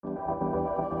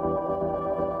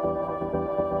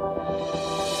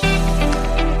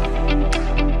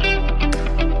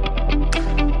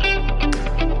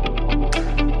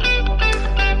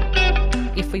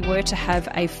If we were to have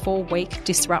a 4-week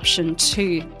disruption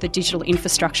to the digital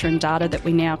infrastructure and data that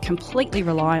we now completely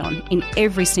rely on in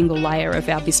every single layer of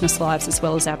our business lives as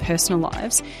well as our personal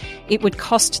lives, it would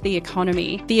cost the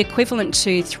economy the equivalent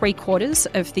to 3/4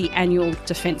 of the annual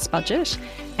defence budget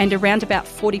and around about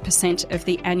 40% of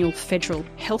the annual federal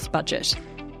health budget.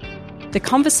 The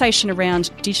conversation around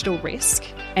digital risk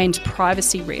and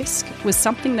privacy risk was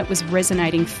something that was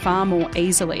resonating far more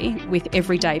easily with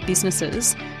everyday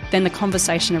businesses than the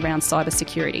conversation around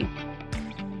cybersecurity.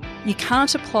 You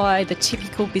can't apply the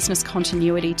typical business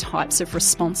continuity types of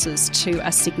responses to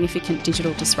a significant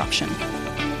digital disruption.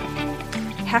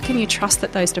 How can you trust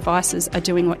that those devices are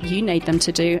doing what you need them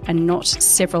to do and not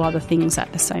several other things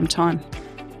at the same time?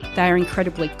 They are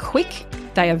incredibly quick.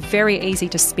 They are very easy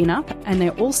to spin up, and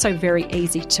they're also very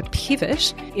easy to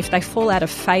pivot if they fall out of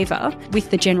favour with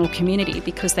the general community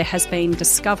because there has been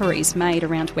discoveries made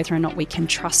around whether or not we can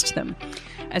trust them.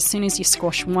 As soon as you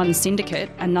squash one syndicate,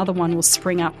 another one will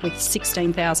spring up with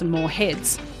 16,000 more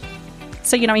heads.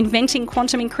 So, inventing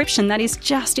quantum encryption, that is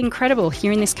just incredible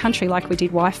here in this country like we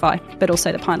did Wi-Fi, but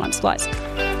also the Pineline Splice.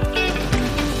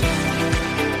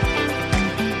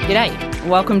 G'day,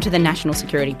 welcome to the National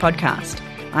Security Podcast.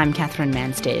 I'm Catherine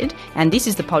Manstead, and this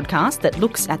is the podcast that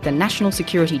looks at the national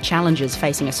security challenges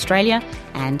facing Australia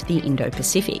and the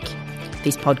Indo-Pacific.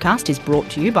 This podcast is brought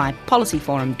to you by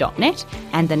policyforum.net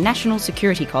and the National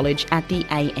Security College at the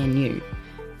ANU.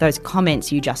 Those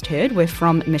comments you just heard were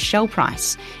from Michelle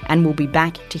Price, and we'll be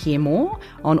back to hear more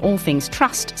on all things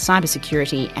trust,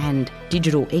 cybersecurity and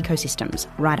digital ecosystems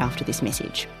right after this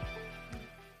message.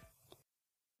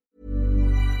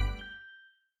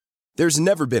 There's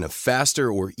never been a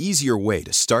faster or easier way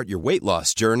to start your weight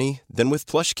loss journey than with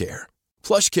PlushCare.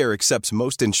 PlushCare accepts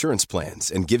most insurance plans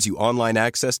and gives you online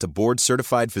access to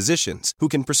board-certified physicians who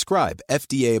can prescribe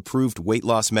FDA-approved weight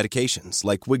loss medications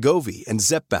like Wegovy and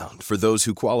Zepbound for those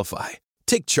who qualify.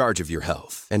 Take charge of your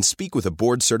health and speak with a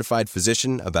board-certified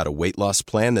physician about a weight loss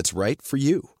plan that's right for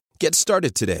you. Get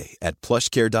started today at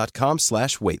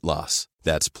plushcare.com/weight loss.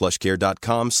 That's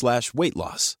plushcare.com/weight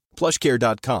loss.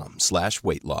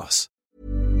 plushcare.com/weight loss.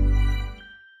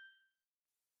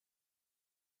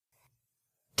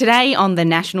 Today on the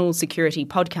National Security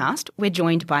Podcast, we're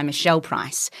joined by Michelle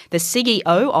Price, the CEO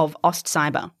of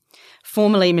AustCyber.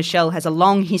 Formerly, Michelle has a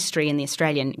long history in the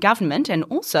Australian government and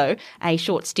also a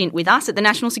short stint with us at the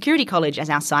National Security College as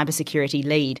our cybersecurity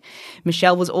lead.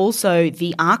 Michelle was also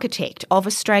the architect of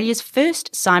Australia's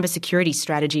first cybersecurity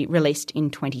strategy released in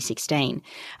 2016.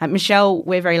 Michelle,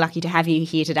 we're very lucky to have you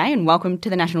here today and welcome to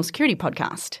the National Security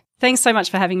Podcast. Thanks so much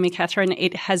for having me, Catherine.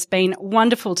 It has been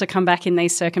wonderful to come back in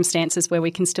these circumstances where we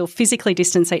can still physically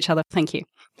distance each other. Thank you.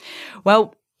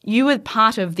 Well, you were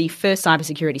part of the first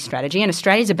cybersecurity strategy, and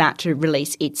Australia's about to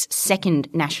release its second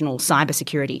national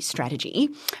cybersecurity strategy.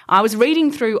 I was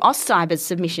reading through AustCyber's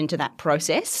submission to that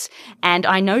process, and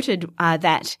I noted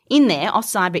that in there,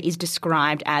 AustCyber is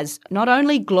described as not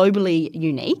only globally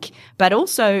unique, but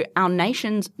also our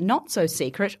nation's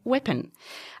not-so-secret weapon.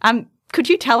 Could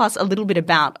you tell us a little bit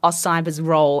about AustCyber's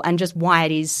role and just why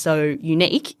it is so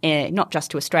unique, not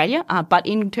just to Australia, but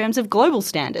in terms of global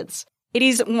standards? It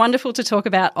is wonderful to talk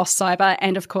about AustCyber,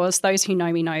 and of course, those who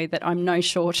know me know that I'm no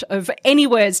short of any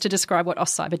words to describe what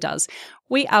AustCyber does.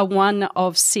 We are one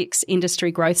of 6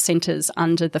 industry growth centres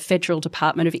under the Federal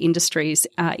Department of Industry's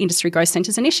Industry Growth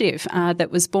Centres Initiative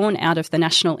that was born out of the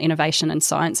National Innovation and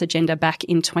Science Agenda back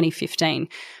in 2015.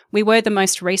 We were the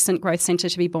most recent growth centre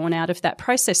to be born out of that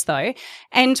process, though,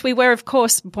 and we were, of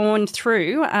course, born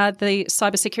through the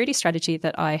cybersecurity strategy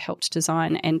that I helped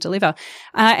design and deliver.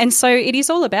 And so it is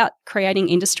all about creating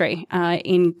industry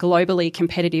in globally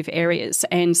competitive areas,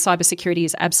 and cybersecurity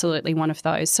is absolutely one of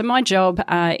those. So my job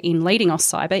in leading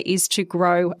AustCyber is to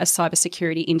grow a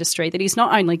cybersecurity industry that is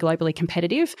not only globally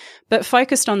competitive, but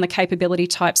focused on the capability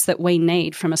types that we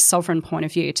need from a sovereign point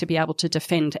of view to be able to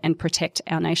defend and protect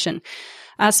our nation.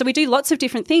 So we do lots of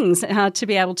different things to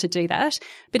be able to do that.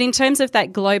 But in terms of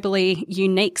that globally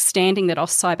unique standing that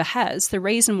AustCyber has, the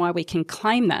reason why we can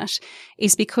claim that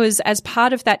is because as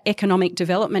part of that economic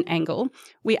development angle,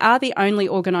 we are the only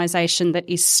organisation that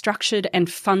is structured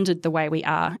and funded the way we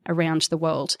are around the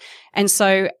world. And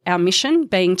so our mission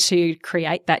being to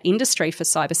create that industry for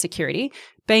cybersecurity,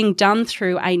 being done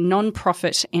through a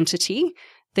non-profit entity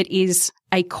that is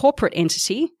a corporate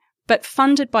entity but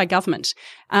funded by government.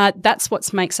 That's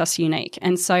what makes us unique.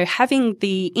 And so having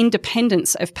the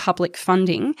independence of public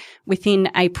funding within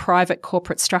a private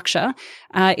corporate structure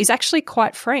is actually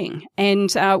quite freeing.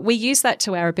 And we use that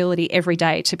to our ability every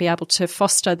day to be able to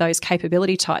foster those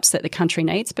capability types that the country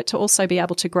needs, but to also be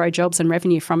able to grow jobs and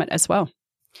revenue from it as well.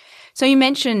 So you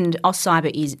mentioned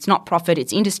AusCyber it's not profit,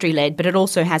 it's industry-led, but it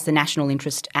also has the national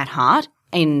interest at heart,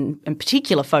 in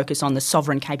particular focus on the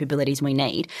sovereign capabilities we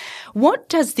need. What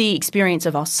does the experience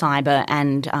of AusCyber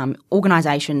and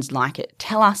organisations like it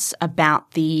tell us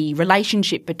about the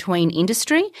relationship between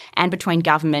industry and between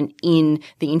government in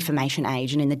the information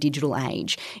age and in the digital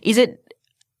age? Is it,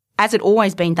 has it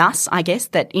always been thus, I guess,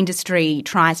 that industry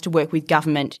tries to work with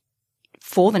government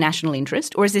for the national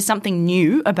interest, or is there something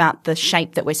new about the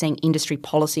shape that we're seeing industry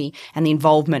policy and the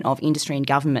involvement of industry and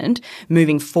government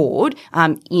moving forward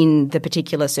in the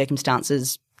particular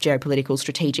circumstances, geopolitical,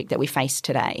 strategic, that we face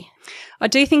today? I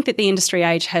do think that the industry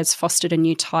age has fostered a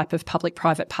new type of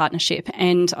public-private partnership,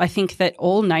 and I think that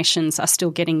all nations are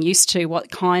still getting used to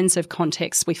what kinds of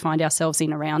contexts we find ourselves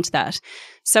in around that.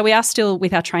 So we are still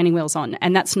with our training wheels on,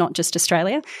 and that's not just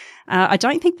Australia. I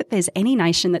don't think that there's any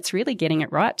nation that's really getting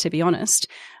it right, to be honest.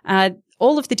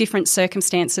 All of the different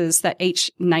circumstances that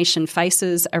each nation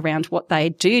faces around what they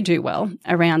do well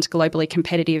around globally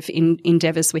competitive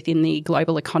endeavours within the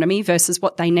global economy versus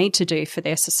what they need to do for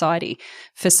their society,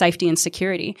 for safety and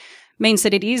security, means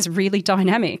that it is really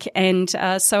dynamic. And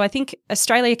so I think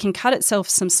Australia can cut itself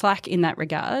some slack in that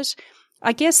regard.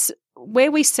 I guess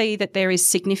where we see that there is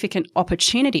significant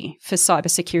opportunity for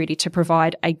cybersecurity to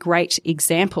provide a great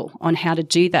example on how to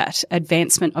do that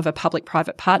advancement of a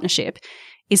public-private partnership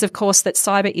is, of course, that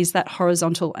cyber is that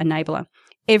horizontal enabler.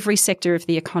 Every sector of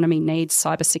the economy needs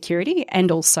cybersecurity and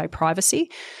also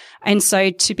privacy. And so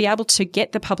to be able to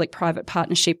get the public-private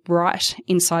partnership right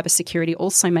in cybersecurity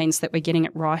also means that we're getting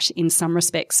it right in some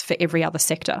respects for every other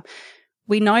sector.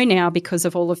 We know now, because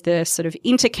of all of the sort of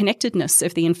interconnectedness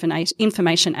of the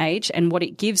information age and what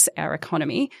it gives our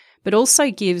economy, but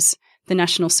also gives the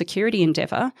national security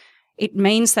endeavour, it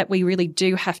means that we really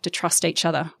do have to trust each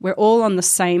other. We're all on the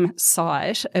same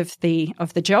side of the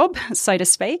job, so to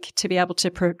speak, to be able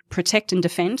to protect and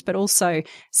defend, but also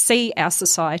see our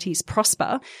societies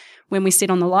prosper. When we sit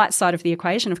on the light side of the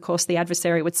equation, of course, the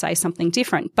adversary would say something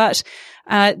different. But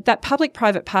that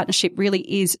public-private partnership really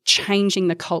is changing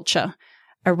the culture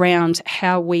around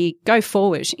how we go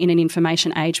forward in an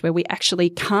information age where we actually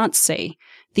can't see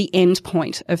the end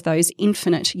point of those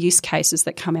infinite use cases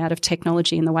that come out of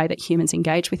technology and the way that humans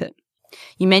engage with it.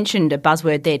 You mentioned a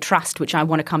buzzword there, trust, which I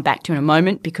want to come back to in a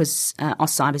moment because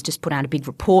AusCyber's just put out a big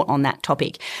report on that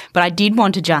topic. But I did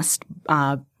want to just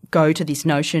go to this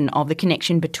notion of the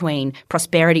connection between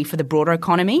prosperity for the broader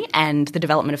economy and the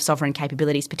development of sovereign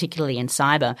capabilities, particularly in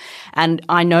cyber. And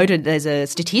I noted there's a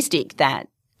statistic that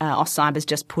AusCyber's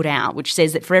just put out, which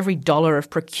says that for every dollar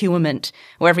of procurement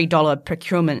or every dollar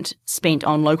procurement spent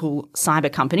on local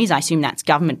cyber companies, I assume that's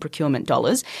government procurement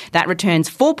dollars, that returns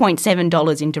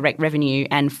 $4.7 in direct revenue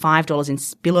and $5 in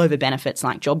spillover benefits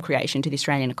like job creation to the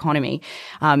Australian economy.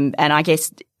 And I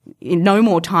guess in no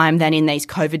more time than in these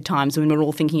COVID times when we're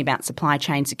all thinking about supply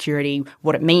chain security,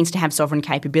 what it means to have sovereign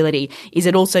capability, is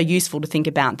it also useful to think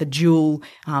about the dual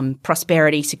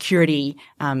prosperity, security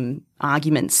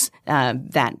arguments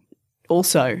that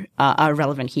also are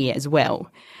relevant here as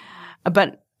well.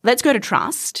 But let's go to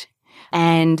trust.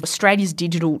 And Australia's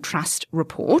Digital Trust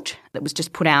Report that was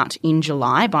just put out in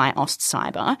July by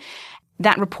AusCyber,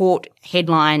 that report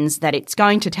headlines that it's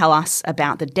going to tell us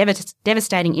about the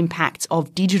devastating impacts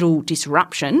of digital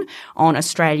disruption on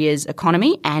Australia's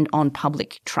economy and on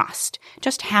public trust.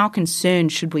 Just how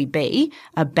concerned should we be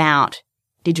about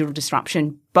digital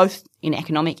disruption, both in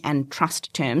economic and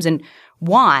trust terms, and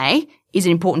why is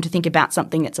it important to think about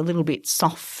something that's a little bit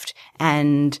soft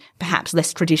and perhaps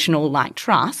less traditional like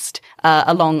trust at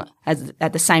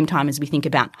the same time as we think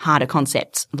about harder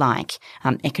concepts like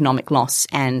economic loss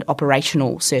and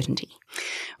operational certainty?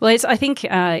 Well, I think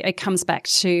it comes back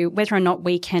to whether or not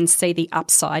we can see the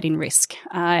upside in risk.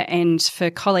 And for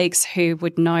colleagues who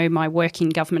would know my work in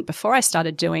government before I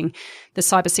started doing the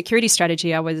cybersecurity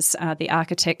strategy, I was the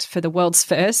architect for the world's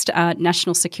first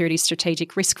national security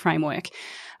strategic risk framework.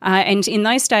 And in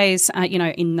those days,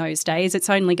 it's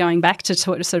only going back to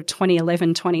sort of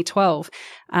 2011, 2012,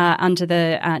 under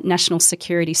the national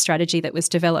security strategy that was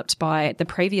developed by the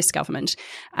previous government.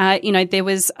 There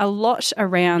was a lot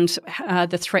around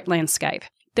the threat landscape.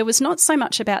 there was not so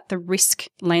much about the risk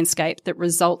landscape that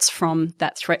results from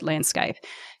that threat landscape.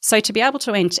 So to be able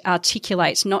to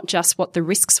articulate not just what the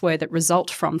risks were that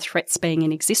result from threats being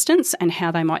in existence and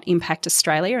how they might impact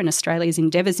Australia and Australia's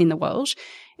endeavours in the world,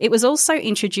 it was also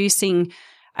introducing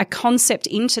a concept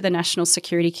into the national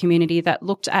security community that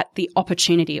looked at the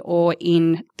opportunity, or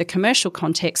in the commercial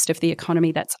context of the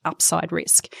economy, that's upside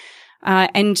risk.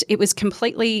 And it was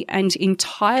completely and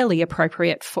entirely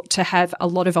appropriate to have a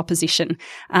lot of opposition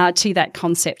to that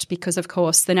concept because, of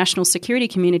course, the national security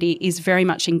community is very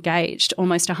much engaged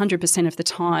almost 100% of the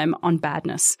time on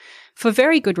badness for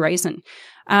very good reason.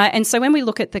 And so when we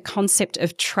look at the concept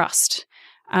of trust,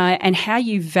 and how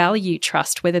you value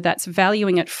trust, whether that's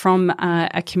valuing it from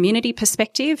a community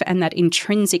perspective and that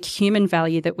intrinsic human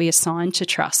value that we assign to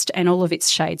trust and all of its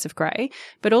shades of grey,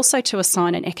 but also to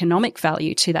assign an economic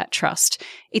value to that trust.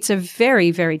 It's a very,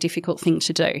 very difficult thing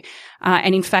to do.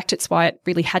 And in fact, it's why it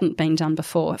really hadn't been done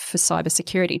before for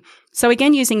cybersecurity. So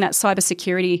again, using that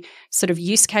cybersecurity sort of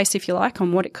use case, if you like,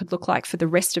 on what it could look like for the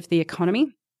rest of the economy,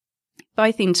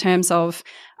 both in terms of,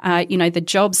 the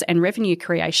jobs and revenue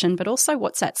creation, but also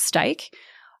what's at stake.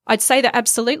 I'd say that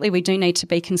absolutely we do need to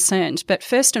be concerned. But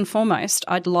first and foremost,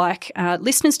 I'd like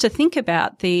listeners to think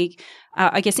about the,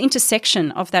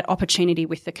 intersection of that opportunity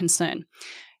with the concern.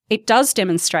 It does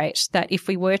demonstrate that if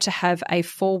we were to have a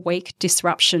 4-week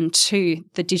disruption to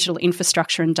the digital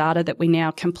infrastructure and data that we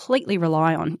now completely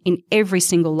rely on in every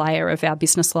single layer of our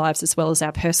business lives as well as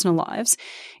our personal lives,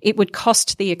 it would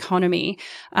cost the economy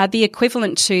the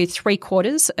equivalent to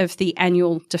 3/4 of the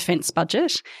annual defence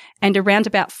budget and around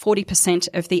about 40%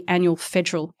 of the annual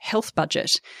federal health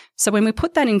budget. So when we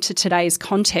put that into today's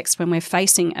context, when we're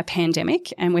facing a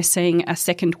pandemic and we're seeing a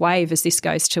second wave as this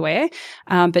goes to air,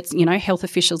 but health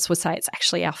officials would say it's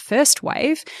actually our first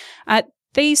wave,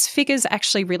 these figures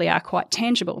actually really are quite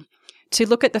tangible. To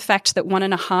look at the fact that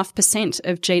 1.5%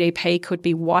 of GDP could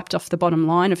be wiped off the bottom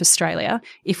line of Australia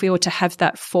if we were to have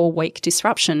that 4-week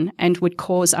disruption and would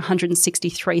cause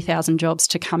 163,000 jobs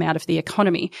to come out of the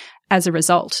economy as a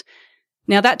result.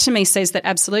 Now, that to me says that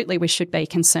absolutely we should be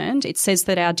concerned. It says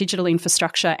that our digital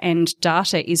infrastructure and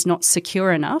data is not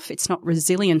secure enough. It's not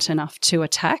resilient enough to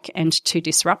attack and to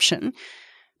disruption.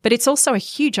 But it's also a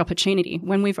huge opportunity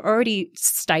when we've already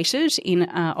stated in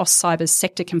AustCyber's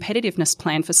sector competitiveness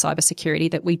plan for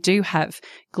cybersecurity that we do have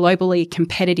globally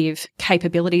competitive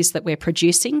capabilities that we're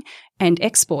producing and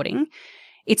exporting.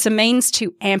 It's a means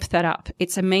to amp that up.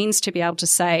 It's a means to be able to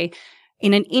say,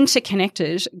 in an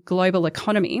interconnected global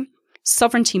economy,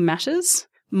 sovereignty matters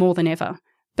more than ever.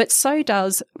 But so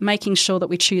does making sure that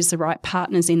we choose the right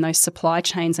partners in those supply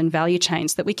chains and value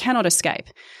chains that we cannot escape.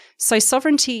 So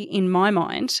sovereignty, in my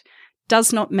mind,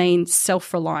 does not mean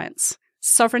self-reliance.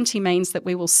 Sovereignty means that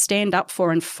we will stand up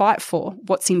for and fight for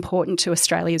what's important to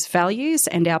Australia's values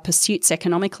and our pursuits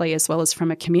economically as well as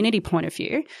from a community point of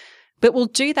view. But we'll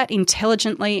do that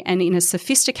intelligently and in a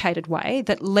sophisticated way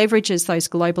that leverages those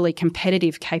globally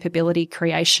competitive capability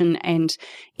creation and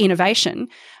innovation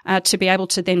to be able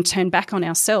to then turn back on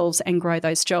ourselves and grow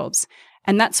those jobs.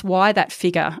 And that's why that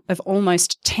figure of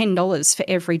almost $10 for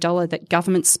every dollar that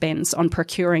government spends on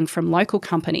procuring from local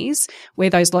companies,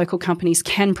 where those local companies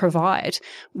can provide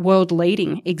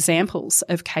world-leading examples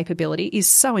of capability,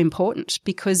 is so important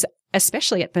because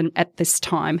especially at this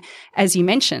time, as you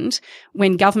mentioned,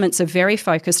 when governments are very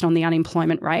focused on the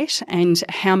unemployment rate and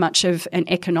how much of an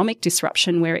economic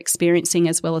disruption we're experiencing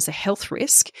as well as a health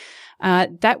risk,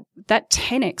 that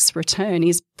 10x return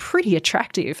is pretty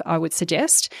attractive, I would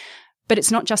suggest. But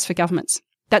it's not just for governments.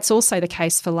 That's also the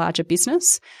case for larger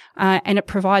business, and it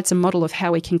provides a model of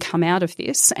how we can come out of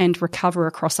this and recover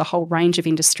across a whole range of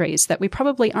industries that we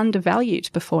probably undervalued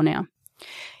before now.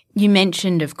 You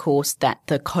mentioned, of course, that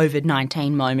the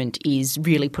COVID-19 moment is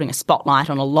really putting a spotlight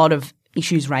on a lot of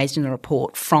issues raised in the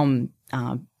report from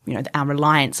our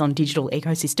reliance on digital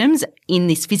ecosystems in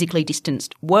this physically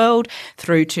distanced world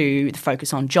through to the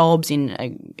focus on jobs in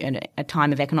a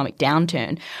time of economic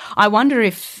downturn. I wonder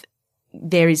if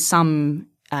there is some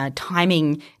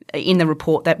timing in the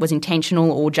report that was intentional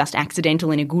or just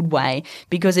accidental in a good way,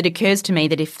 because it occurs to me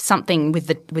that if something with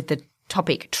the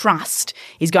topic trust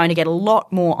is going to get a lot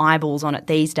more eyeballs on it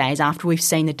these days after we've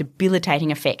seen the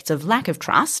debilitating effects of lack of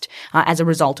trust as a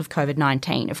result of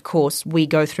COVID-19. Of course, we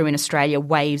go through in Australia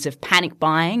waves of panic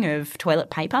buying of toilet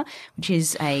paper, which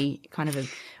is a kind of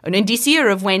an indicia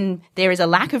of when there is a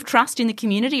lack of trust in the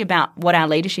community about what our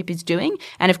leadership is doing,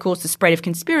 and of course the spread of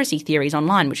conspiracy theories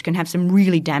online, which can have some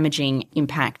really damaging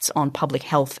impacts on public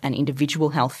health and individual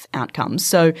health outcomes.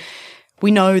 So we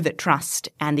know that trust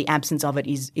and the absence of it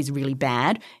is really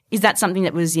bad. Is that something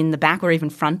that was in the back or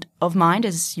even front of mind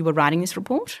as you were writing this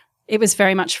report? It was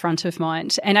very much front of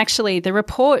mind. And actually the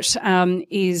report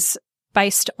is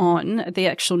based on the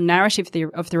actual narrative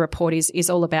of the report is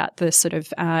all about the sort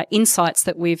of insights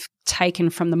that we've taken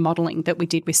from the modelling that we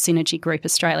did with Synergy Group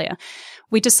Australia.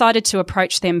 We decided to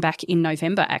approach them back in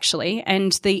November, actually,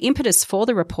 and the impetus for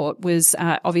the report was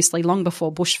obviously long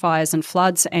before bushfires and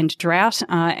floods and drought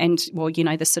and, well, you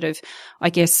know, the sort of, I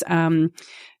guess,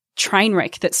 train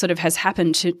wreck that sort of has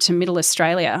happened to Middle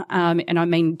Australia, and I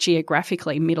mean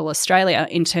geographically Middle Australia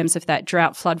in terms of that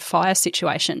drought, flood, fire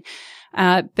situation.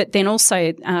 But then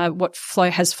also what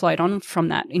has flowed on from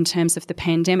that in terms of the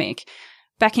pandemic.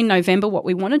 Back in November, what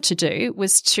we wanted to do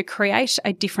was to create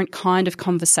a different kind of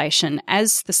conversation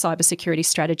as the cybersecurity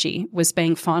strategy was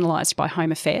being finalised by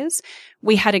Home Affairs.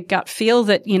 We had a gut feel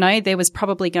that, you know, there was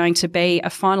probably going to be a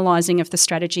finalising of the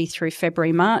strategy through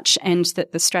February, March, and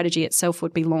that the strategy itself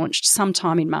would be launched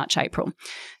sometime in March, April.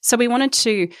 So we wanted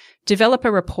to develop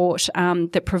a report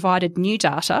that provided new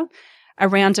data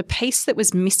around a piece that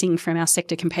was missing from our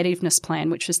sector competitiveness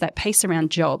plan, which was that piece around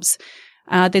jobs.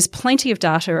 There's plenty of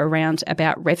data around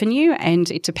about revenue, and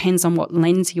it depends on what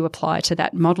lens you apply to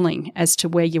that modelling as to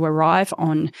where you arrive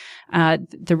on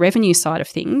the revenue side of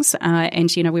things.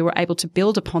 And, you know, we were able to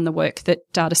build upon the work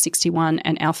that Data61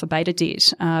 and Alpha Beta did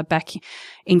back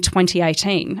in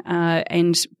 2018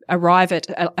 and arrive at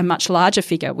a much larger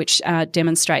figure, which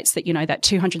demonstrates that, you know, that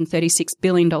 $236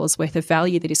 billion worth of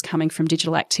value that is coming from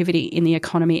digital activity in the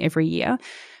economy every year.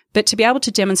 But to be able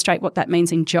to demonstrate what that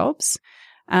means in jobs,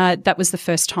 that was the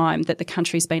first time that the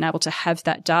country's been able to have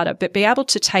that data, but be able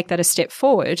to take that a step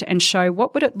forward and show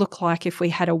what would it look like if we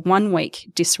had a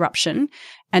 1-week disruption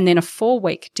and then a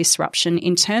 4-week disruption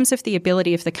in terms of the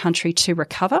ability of the country to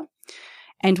recover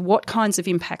and what kinds of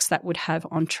impacts that would have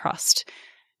on trust.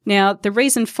 Now, the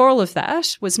reason for all of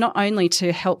that was not only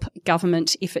to help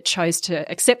government, if it chose to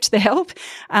accept the help,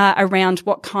 around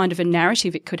what kind of a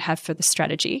narrative it could have for the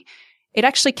strategy. It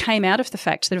actually came out of the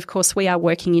fact that, of course, we are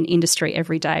working in industry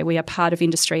every day. We are part of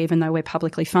industry, even though we're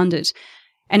publicly funded.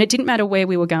 And it didn't matter where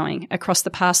we were going across the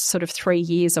past sort of 3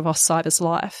 years of AustCyber's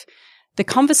life. The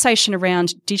conversation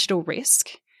around digital risk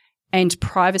and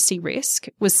privacy risk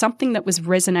was something that was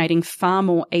resonating far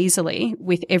more easily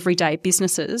with everyday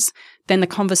businesses than the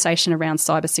conversation around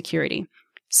cybersecurity.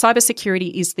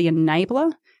 Cybersecurity is the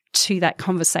enabler to that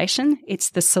conversation.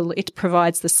 It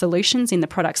provides the solutions in the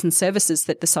products and services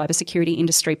that the cybersecurity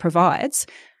industry provides.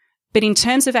 But in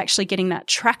terms of actually getting that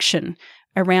traction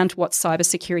around what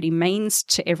cybersecurity means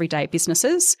to everyday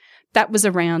businesses, that was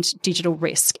around digital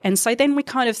risk. And so then we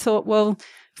kind of thought, well,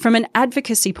 from an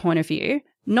advocacy point of view,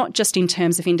 not just in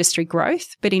terms of industry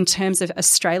growth, but in terms of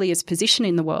Australia's position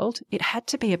in the world, it had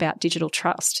to be about digital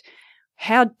trust.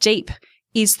 How deep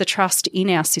is the trust in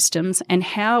our systems, and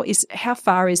how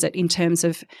far is it in terms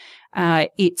of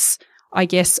its, I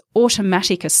guess,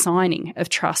 automatic assigning of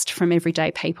trust from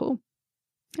everyday people?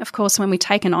 Of course, when we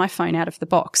take an iPhone out of the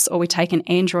box or we take an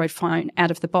Android phone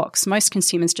out of the box, most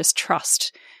consumers just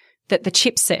trust that the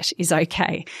chipset is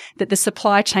okay, that the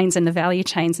supply chains and the value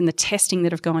chains and the testing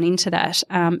that have gone into that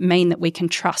mean that we can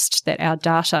trust that our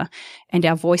data and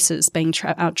our voices being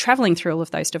travelling through all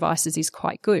of those devices is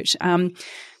quite good.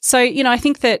 So, you know, I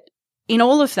think that in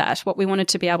all of that, what we wanted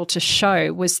to be able to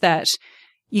show was that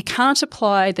you can't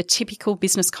apply the typical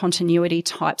business continuity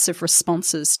types of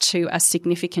responses to a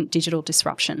significant digital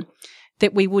disruption,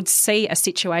 that we would see a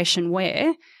situation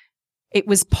where it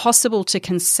was possible to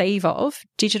conceive of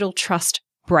digital trust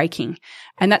breaking.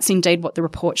 And that's indeed what the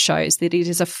report shows, that it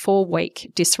is a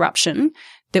 4-week disruption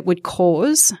that would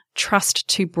cause trust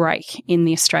to break in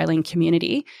the Australian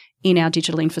community in our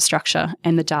digital infrastructure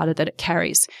and the data that it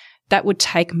carries. That would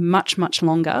take much, much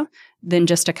longer than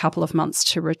just a couple of months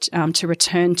to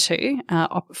return to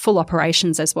full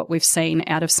operations, as what we've seen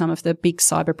out of some of the big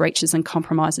cyber breaches and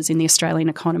compromises in the Australian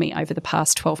economy over the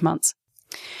past 12 months.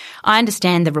 I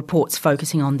understand the report's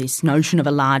focusing on this notion of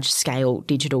a large-scale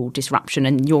digital disruption,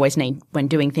 and you always need, when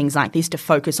doing things like this, to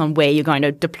focus on where you're going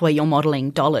to deploy your modelling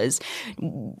dollars.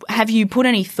 Have you put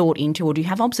any thought into, or do you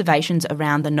have observations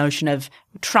around the notion of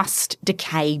trust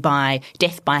decay by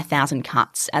death by 1,000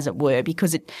 cuts, as it were?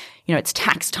 Because it's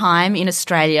tax time in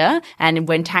Australia, and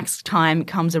when tax time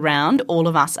comes around, all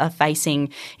of us are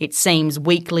facing, it seems,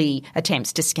 weekly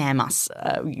attempts to scam us,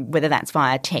 whether that's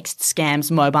via text scams,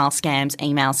 mobile scams,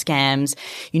 email scams.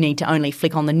 You need to only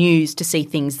flick on the news to see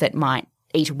things that might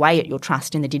eat away at your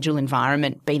trust in the digital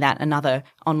environment, be that another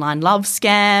online love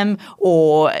scam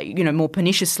or, more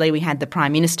perniciously, we had the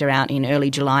Prime Minister out in early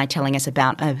July telling us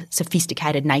about a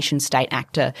sophisticated nation-state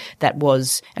actor that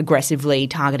was aggressively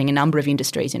targeting a number of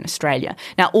industries in Australia.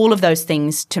 Now, all of those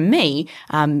things, to me,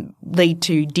 lead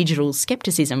to digital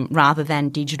scepticism rather than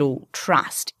digital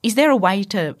trust. Is there a way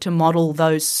to model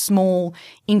those small,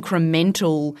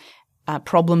 incremental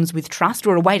problems with trust,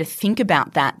 or a way to think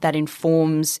about that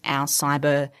informs our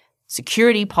cyber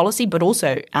security policy, but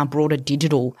also our broader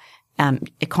digital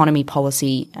economy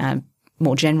policy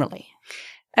more generally?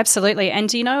 Absolutely.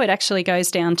 And, it actually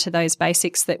goes down to those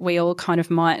basics that we all kind of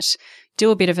might do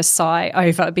a bit of a sigh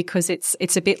over, because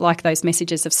it's a bit like those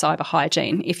messages of cyber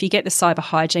hygiene. If you get the cyber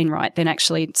hygiene right, then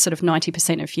actually sort of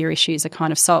 90% of your issues are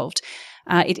kind of solved.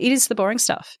 It is the boring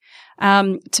stuff.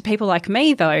 To people like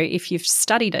me, though, if you've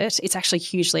studied it, it's actually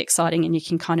hugely exciting and you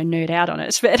can kind of nerd out on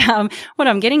it. But what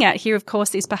I'm getting at here, of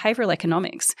course, is behavioural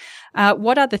economics.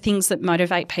 What are the things that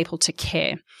motivate people to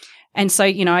care? And so,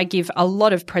 I give a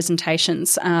lot of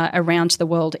presentations around the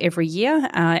world every year,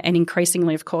 and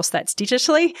increasingly, of course, that's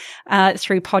digitally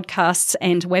through podcasts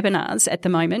and webinars at the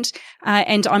moment.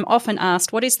 And I'm often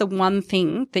asked, what is the one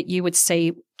thing that you would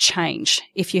see change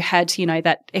if you had,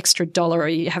 that extra dollar, or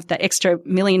you have that extra $1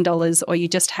 million, or you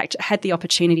just had the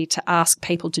opportunity to ask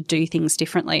people to do things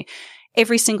differently?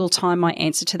 Every single time my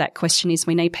answer to that question is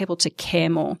we need people to care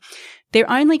more. They're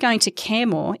only going to care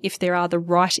more if there are the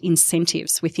right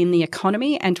incentives within the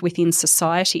economy and within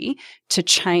society to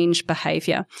change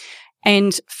behaviour.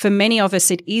 And for many of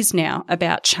us, it is now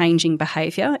about changing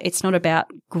behaviour. It's not about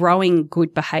growing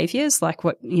good behaviours like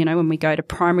what, when we go to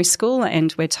primary school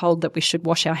and we're told that we should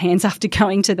wash our hands after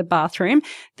going to the bathroom.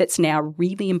 That's now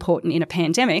really important in a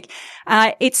pandemic.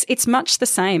 It's much the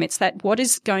same. It's that what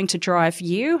is going to drive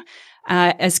you,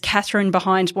 as Catherine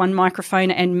behind one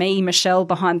microphone and me, Michelle,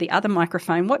 behind the other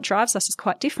microphone, what drives us is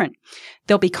quite different.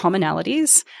 There'll be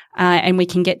commonalities, and we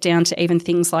can get down to even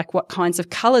things like what kinds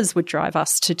of colours would drive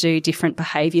us to do different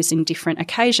behaviours in different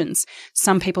occasions.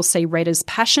 Some people see red as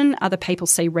passion, other people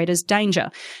see red as danger.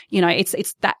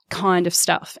 It's that kind of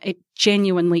stuff. It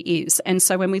genuinely is. And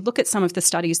so when we look at some of the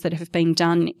studies that have been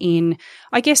done in,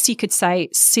 I guess you could say,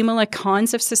 similar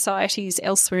kinds of societies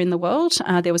elsewhere in the world,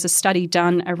 there was a study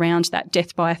done around that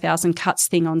death by 1,000 cuts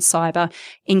thing on cyber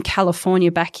in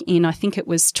California back in, I think it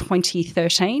was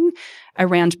 2013,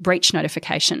 around breach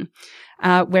notification,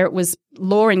 where it was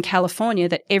law in California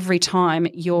that every time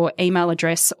your email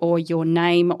address or your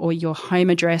name or your home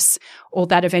address or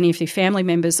that of any of your family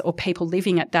members or people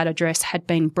living at that address had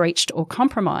been breached or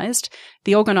compromised,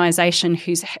 the organisation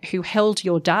who held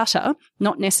your data,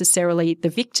 not necessarily the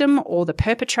victim or the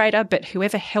perpetrator, but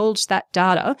whoever held that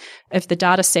data of the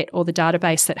data set or the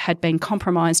database that had been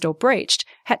compromised or breached,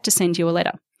 had to send you a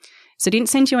letter. So didn't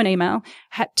send you an email,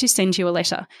 had to send you a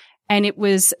letter. And it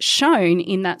was shown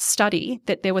in that study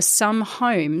that there were some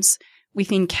homes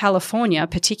within California,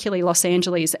 particularly Los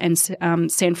Angeles and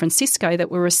San Francisco,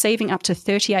 that were receiving up to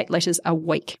 38 letters a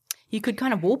week. You could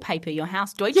kind of wallpaper your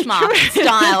house Deutschmark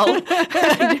style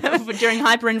during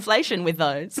hyperinflation with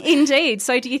those. Indeed.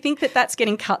 So do you think that that's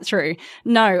getting cut through?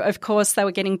 No, of course, they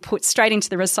were getting put straight into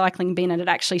the recycling bin, and it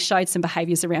actually showed some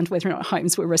behaviours around whether or not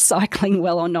homes were recycling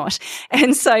well or not.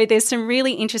 And so there's some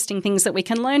really interesting things that we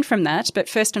can learn from that. But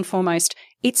first and foremost,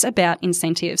 it's about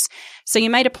incentives. So you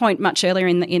made a point much earlier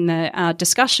in the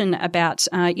discussion about,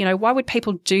 why would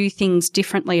people do things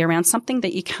differently around something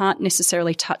that you can't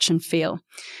necessarily touch and feel?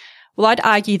 Well, I'd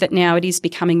argue that now it is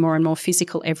becoming more and more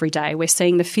physical every day. We're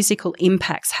seeing the physical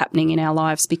impacts happening in our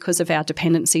lives because of our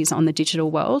dependencies on the digital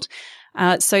world.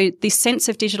 So this sense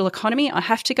of digital economy, I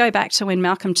have to go back to when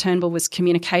Malcolm Turnbull was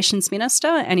communications minister,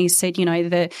 and he said,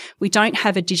 that we don't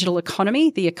have a digital economy,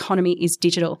 the economy is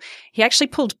digital. He actually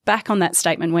pulled back on that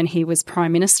statement when he was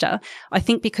prime minister, I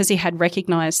think because he had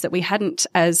recognised that we hadn't,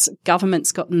 as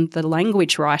governments, gotten the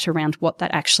language right around what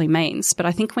that actually means. But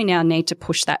I think we now need to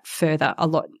push that further a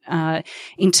lot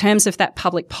in terms of that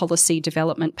public policy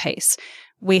development piece.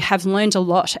 We have learned a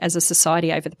lot as a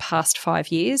society over the past 5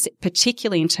 years,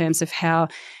 particularly in terms of how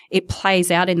it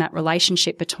plays out in that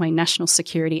relationship between national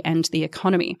security and the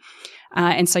economy.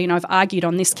 And so, I've argued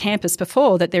on this campus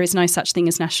before that there is no such thing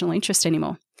as national interest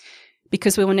anymore,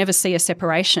 because we will never see a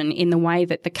separation in the way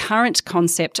that the current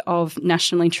concept of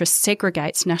national interest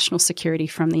segregates national security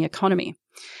from the economy.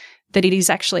 That it is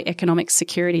actually economic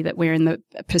security that we're in the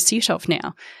pursuit of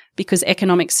now, because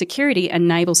economic security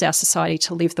enables our society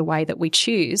to live the way that we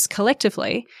choose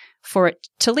collectively for it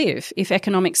to live. If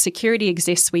economic security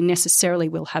exists, we necessarily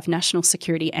will have national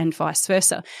security and vice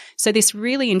versa. So this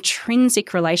really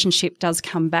intrinsic relationship does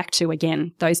come back to,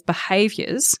 again, those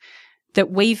behaviours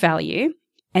that we value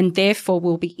and therefore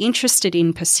will be interested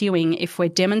in pursuing if we're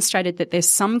demonstrated that there's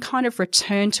some kind of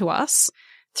return to us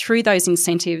through those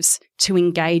incentives to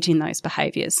engage in those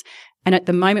behaviours. And at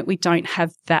the moment, we don't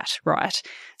have that right.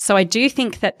 So I do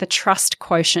think that the trust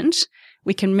quotient,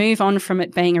 we can move on from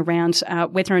it being around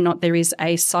whether or not there is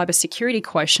a cybersecurity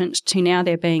quotient to now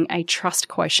there being a trust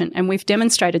quotient. And we've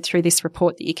demonstrated through this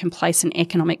report that you can place an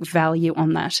economic value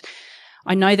on that.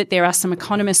 I know that there are some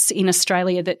economists in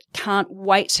Australia that can't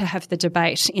wait to have the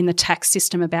debate in the tax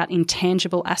system about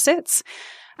intangible assets.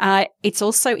 It's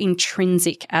also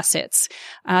intrinsic assets.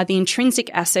 The intrinsic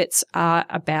assets are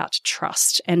about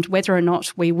trust and whether or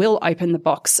not we will open the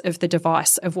box of the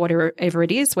device of whatever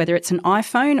it is, whether it's an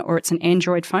iPhone or it's an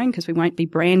Android phone, because we won't be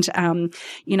brand,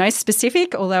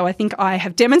 specific, although I think I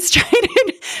have demonstrated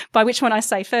by which one I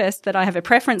say first that I have a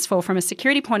preference for from a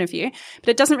security point of view. But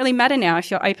it doesn't really matter now if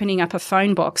you're opening up a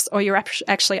phone box or you're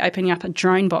actually opening up a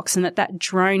drone box and that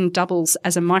drone doubles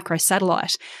as a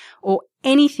microsatellite, or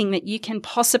anything that you can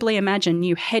possibly imagine,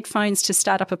 new headphones to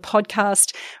start up a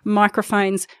podcast,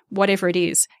 microphones, whatever it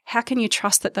is. How can you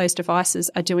trust that those devices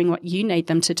are doing what you need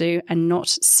them to do and not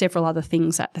several other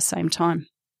things at the same time?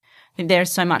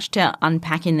 There's so much to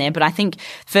unpack in there, but I think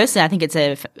firstly, it's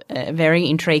a very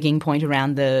intriguing point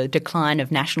around the decline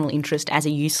of national interest as a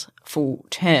useful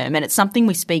term. And it's something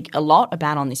we speak a lot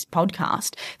about on this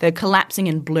podcast, the collapsing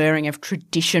and blurring of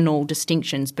traditional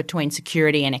distinctions between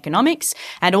security and economics,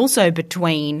 and also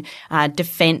between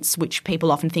defence, which people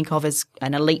often think of as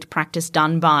an elite practice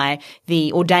done by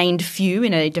the ordained few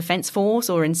in a defence force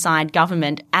or inside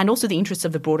government, and also the interests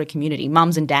of the broader community,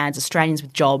 mums and dads, Australians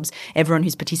with jobs, everyone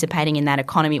who's participating in that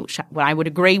economy, which I would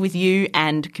agree with you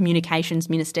and Communications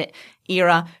Minister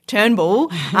era Turnbull,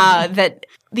 that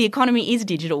the economy is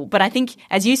digital. But I think,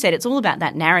 as you said, it's all about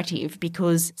that narrative,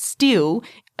 because still,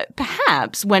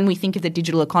 perhaps when we think of the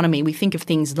digital economy, we think of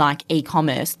things like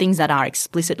e-commerce, things that are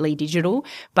explicitly digital.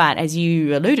 But as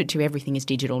you alluded to, everything is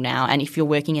digital now. And if you're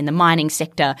working in the mining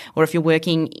sector or if you're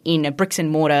working in a bricks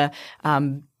and mortar,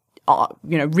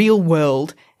 real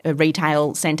world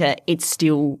retail centre, it's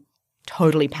still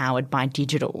totally powered by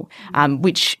digital,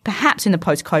 which perhaps in the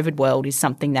post-COVID world is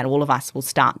something that all of us will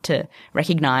start to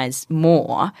recognise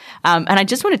more. And I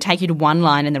just want to take you to one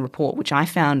line in the report, which I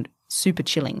found super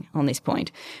chilling on this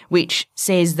point, which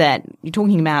says that you're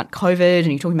talking about COVID and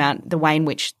you're talking about the way in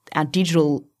which our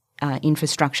digital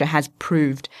infrastructure has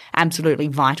proved absolutely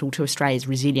vital to Australia's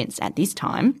resilience at this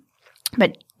time.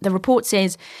 But the report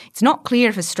says it's not clear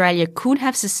if Australia could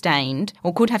have sustained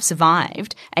or could have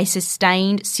survived a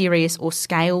sustained, serious or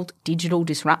scaled digital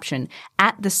disruption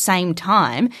at the same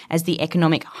time as the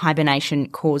economic hibernation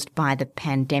caused by the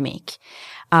pandemic.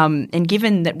 And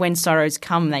given that when sorrows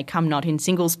come, they come not in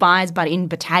single spies but in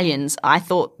battalions, I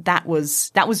thought that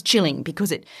was chilling,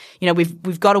 because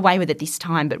we've got away with it this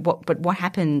time, but what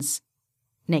happens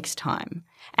next time?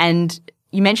 And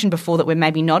you mentioned before that we're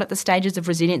maybe not at the stages of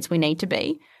resilience we need to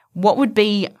be. What would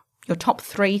be your top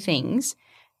 3 things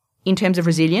in terms of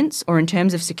resilience or in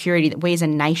terms of security that we as a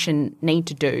nation need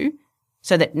to do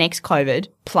so that next COVID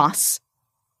plus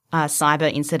a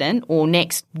cyber incident or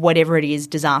next whatever it is,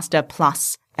 disaster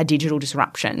plus a digital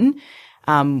disruption,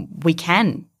 we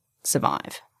can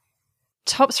survive?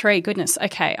 Top 3, goodness.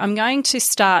 Okay, I'm going to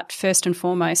start first and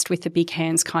foremost with the big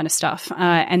hands kind of stuff,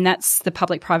 and that's the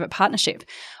public-private partnership.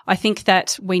 I think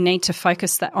that we need to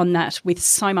focus on that with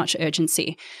so much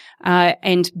urgency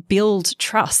and build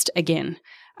trust again.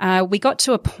 We got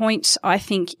to a point, I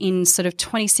think, in sort of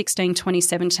 2016,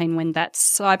 2017, when that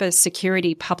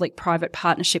cybersecurity public-private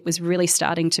partnership was really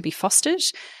starting to be fostered.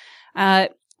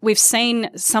 We've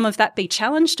seen some of that be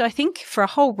challenged, I think, for a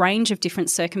whole range of different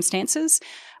circumstances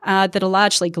that are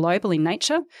largely global in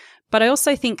nature. But I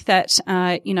also think that,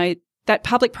 that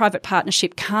public-private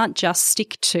partnership can't just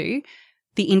stick to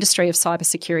the industry of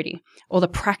cybersecurity or the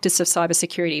practice of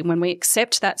cybersecurity. When we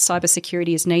accept that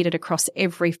cybersecurity is needed across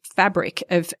every fabric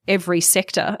of every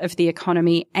sector of the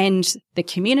economy and the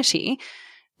community,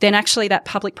 then actually that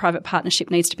public-private partnership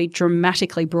needs to be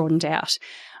dramatically broadened out.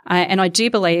 And I do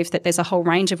believe that there's a whole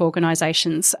range of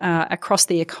organisations across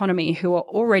the economy who are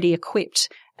already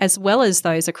equipped, as well as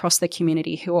those across the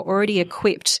community who are already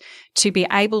equipped to be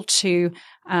able to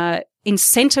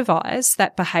incentivise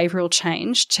that behavioural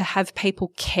change, to have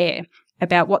people care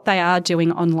about what they are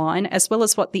doing online, as well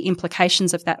as what the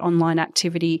implications of that online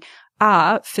activity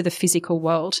are for the physical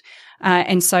world.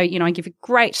 And so, I give a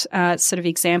great sort of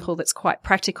example that's quite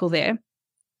practical there.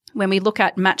 when we look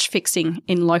at match fixing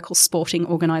in local sporting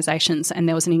organisations, and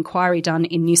there was an inquiry done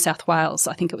in New South Wales,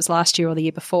 I think it was last year or the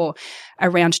year before,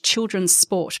 around children's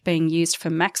sport being used for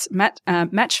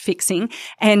match fixing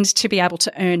and to be able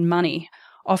to earn money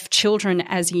off children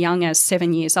as young as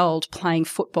 7 years old playing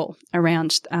football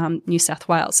around New South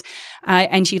Wales.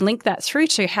 And you link that through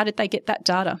to how did they get that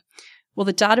data? Well,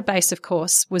 the database, of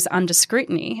course, was under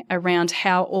scrutiny around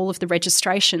how all of the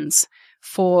registrations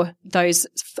for those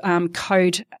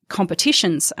code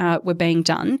competitions were being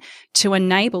done to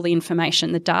enable the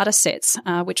information, the data sets,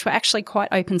 which were actually quite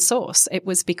open source. It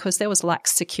was because there was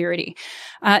lax security.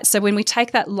 So when we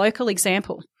take that local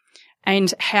example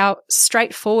and how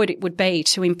straightforward it would be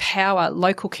to empower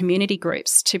local community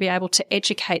groups to be able to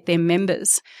educate their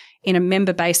members in a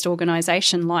member-based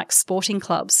organisation like sporting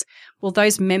clubs, well,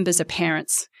 those members are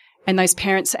parents. And those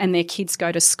parents and their kids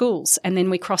go to schools, and then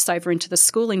we cross over into the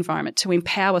school environment to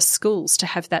empower schools to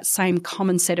have that same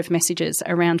common set of messages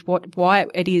around why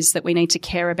it is that we need to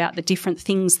care about the different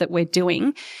things that we're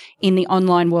doing in the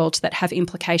online world that have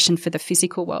implication for the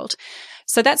physical world.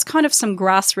 So that's kind of some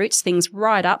grassroots things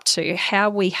right up to how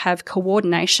we have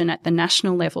coordination at the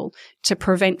national level to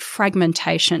prevent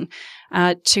fragmentation,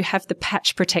 to have the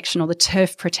patch protection or the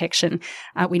turf protection.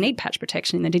 We need patch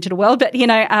protection in the digital world, but,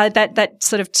 that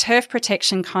sort of turf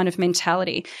protection kind of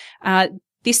mentality.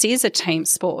 This is a team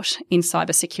sport in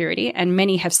cybersecurity, and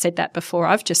many have said that before.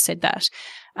 I've just said that.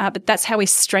 But that's how we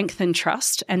strengthen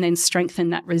trust and then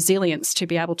strengthen that resilience to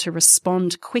be able to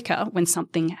respond quicker when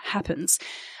something happens.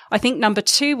 I think number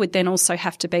 2 would then also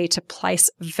have to be to place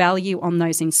value on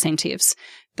those incentives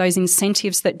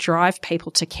that drive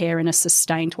people to care in a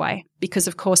sustained way. Because,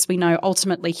 of course, we know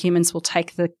ultimately humans will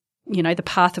take the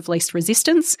path of least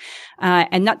resistance.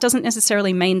 And that doesn't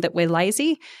necessarily mean that we're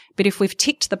lazy. But if we've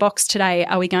ticked the box today,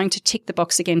 are we going to tick the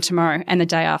box again tomorrow and the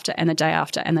day after and the day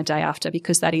after and the day after?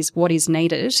 Because that is what is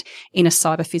needed in a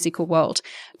cyber physical world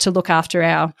to look after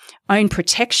our own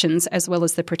protections as well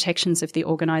as the protections of the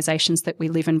organisations that we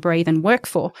live and breathe and work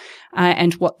for,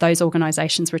 and what those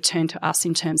organisations return to us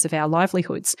in terms of our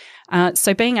livelihoods.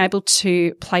 So being able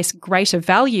to place greater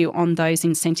value on those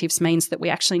incentives means that we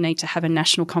actually need to have a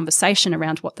national conversation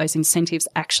around what those incentives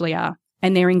actually are.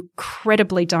 And they're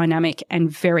incredibly dynamic and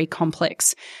very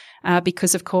complex.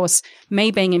 Because, of course,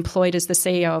 me being employed as the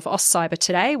CEO of AustCyber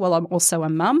today, well, I'm also a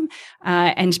mum,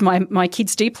 and my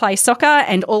kids do play soccer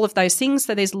and all of those things.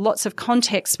 So there's lots of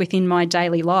context within my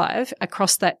daily life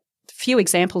across that few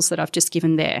examples that I've just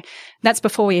given there. That's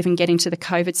before we even get into the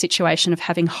COVID situation of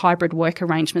having hybrid work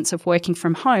arrangements of working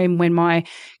from home when my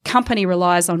company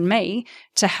relies on me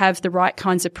to have the right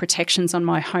kinds of protections on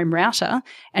my home router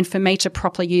and for me to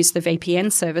properly use the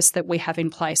VPN service that we have in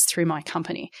place through my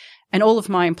company and all of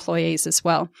my employees as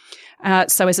well.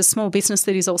 So as a small business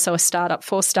that is also a startup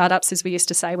for startups, as we used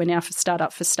to say, we're now for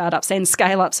startups and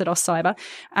scale-ups at AustCyber.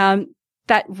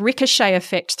 That ricochet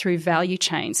effect through value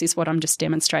chains is what I'm just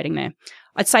demonstrating there.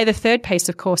 I'd say the third piece,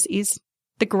 of course, is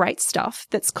the great stuff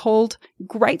that's called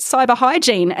great cyber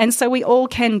hygiene. And so we all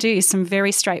can do some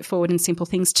very straightforward and simple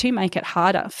things to make it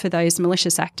harder for those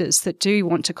malicious actors that do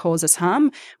want to cause us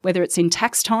harm, whether it's in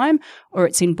tax time or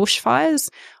it's in bushfires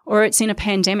or it's in a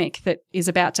pandemic that is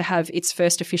about to have its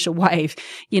first official wave.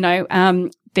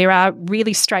 There are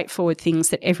really straightforward things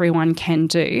that everyone can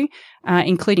do,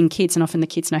 including kids, and often the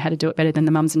kids know how to do it better than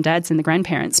the mums and dads and the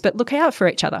grandparents. But look out for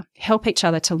each other. Help each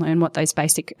other to learn what those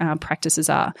basic practices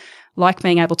are, like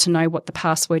being able to know what the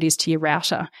password is to your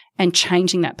router and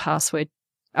changing that password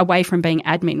away from being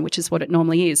admin, which is what it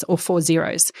normally is, or 4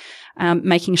 zeros,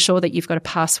 making sure that you've got a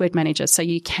password manager so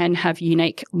you can have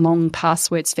unique long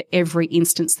passwords for every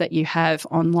instance that you have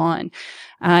online.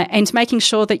 And making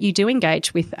sure that you do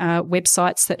engage with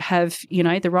websites that have,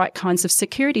 the right kinds of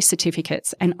security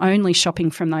certificates and only shopping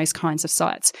from those kinds of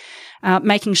sites.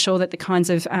 Making sure that the kinds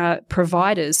of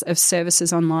providers of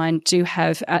services online do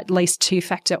have at least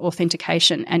 2-factor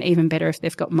authentication, and even better if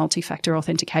they've got multi-factor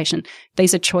authentication.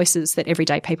 These are choices that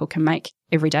everyday people can make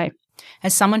every day.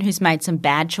 As someone who's made some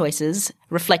bad choices,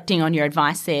 reflecting on your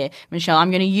advice there, Michelle,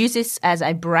 I'm going to use this as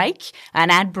a break, an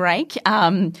ad break,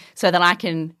 so that I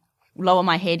can lower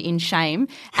my head in shame.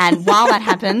 And while that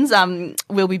happens,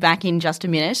 we'll be back in just a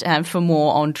minute for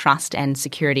more on trust and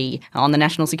security on the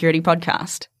National Security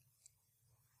Podcast.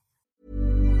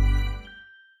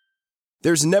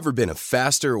 There's never been a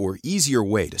faster or easier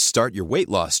way to start your weight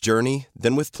loss journey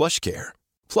than with PlushCare.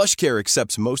 PlushCare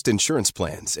accepts most insurance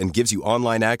plans and gives you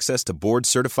online access to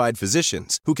board-certified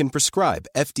physicians who can prescribe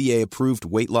FDA-approved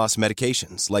weight loss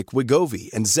medications like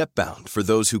Wegovy and Zepbound for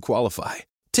those who qualify.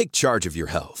 Take charge of your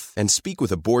health and speak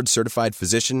with a board-certified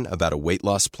physician about a weight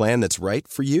loss plan that's right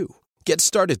for you. Get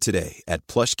started today at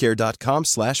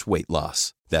plushcare.com/weight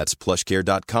loss. That's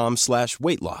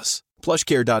plushcare.com/weight loss.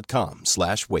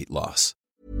 plushcare.com/weight loss.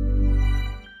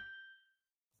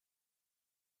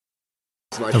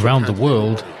 Around the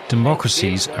world,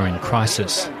 democracies are in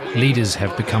crisis. Leaders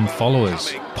have become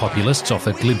followers. Populists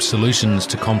offer glib solutions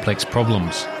to complex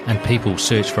problems, and people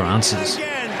search for answers.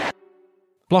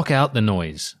 Block out the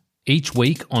noise. Each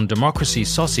week on Democracy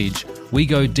Sausage, we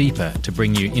go deeper to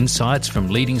bring you insights from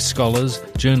leading scholars,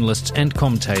 journalists and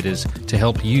commentators to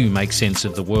help you make sense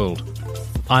of the world.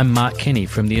 I'm Mark Kenny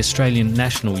from the Australian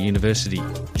National University.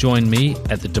 Join me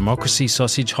at the Democracy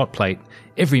Sausage Hot Plate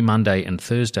every Monday and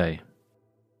Thursday.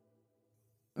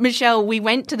 Michelle, we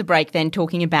went to the break then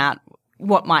talking about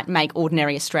what might make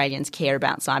ordinary Australians care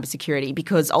about cybersecurity,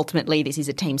 because ultimately this is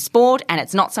a team sport and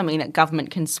it's not something that government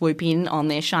can swoop in on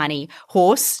their shiny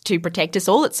horse to protect us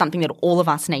all. It's something that all of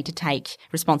us need to take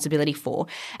responsibility for.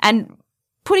 And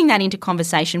putting that into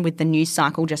conversation with the news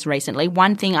cycle just recently,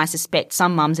 one thing I suspect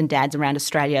some mums and dads around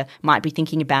Australia might be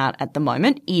thinking about at the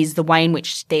moment is the way in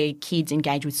which their kids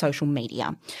engage with social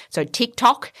media. So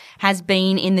TikTok has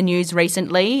been in the news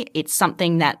recently. It's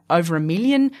something that over 1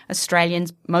 million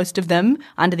Australians, most of them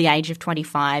under the age of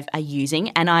 25, are using.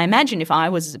 And I imagine if I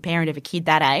was a parent of a kid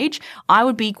that age, I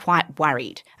would be quite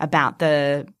worried about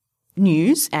the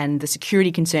news and the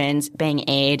security concerns being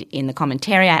aired in the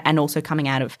commentariat and also coming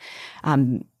out of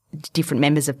different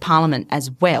members of parliament as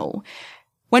well.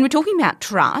 When we're talking about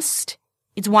trust,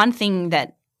 it's one thing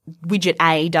that widget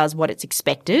A does what it's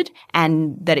expected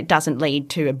and that it doesn't lead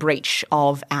to a breach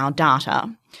of our data.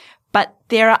 But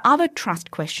there are other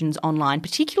trust questions online,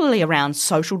 particularly around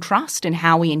social trust and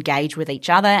how we engage with each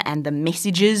other and the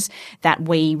messages that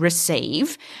we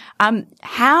receive.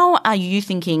 How are you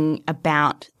thinking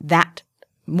about that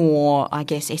more, I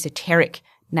guess, esoteric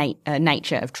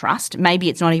nature of trust? Maybe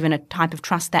it's not even a type of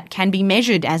trust that can be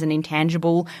measured as an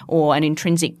intangible or an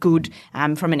intrinsic good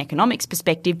from an economics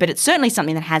perspective, but it's certainly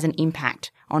something that has an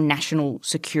impact on national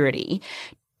security.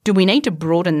 Do we need to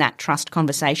broaden that trust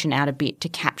conversation out a bit to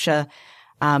capture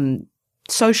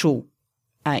social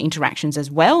interactions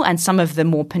as well, and some of the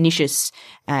more pernicious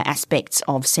aspects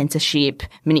of censorship,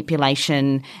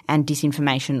 manipulation and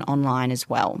disinformation online as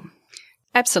well?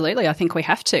 Absolutely, I think we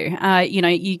have to.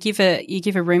 You give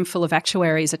a room full of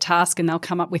actuaries a task and they'll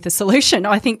come up with a solution.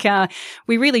 I think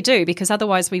we really do, because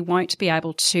otherwise we won't be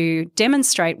able to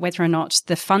demonstrate whether or not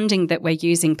the funding that we're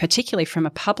using, particularly from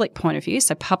a public point of view,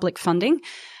 so public funding,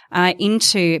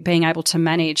 into being able to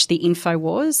manage the info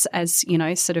wars, as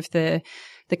sort of the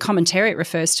commentariat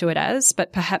refers to it as,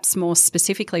 but perhaps more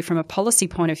specifically from a policy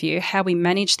point of view, how we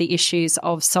manage the issues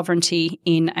of sovereignty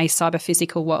in a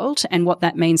cyber-physical world and what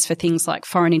that means for things like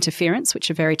foreign interference,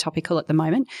 which are very topical at the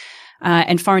moment,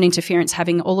 and foreign interference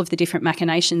having all of the different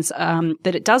machinations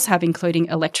that it does have, including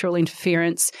electoral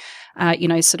interference,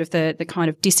 sort of the kind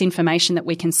of disinformation that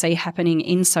we can see happening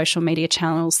in social media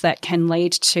channels that can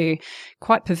lead to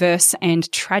quite perverse and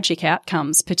tragic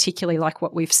outcomes, particularly like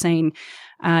what we've seen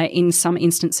in some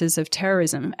instances of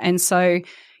terrorism. And so,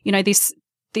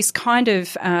 this kind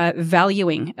of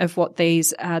valuing of what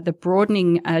these the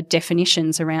broadening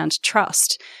definitions around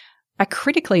trust are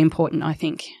critically important, I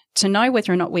think, to know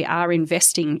whether or not we are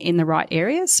investing in the right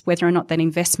areas, whether or not that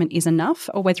investment is enough,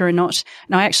 or whether or not,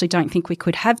 and I actually don't think we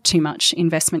could have too much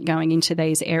investment going into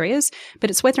these areas, but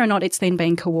it's whether or not it's then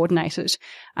being coordinated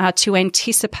to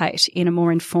anticipate in a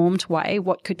more informed way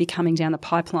what could be coming down the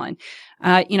pipeline.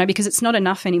 Because it's not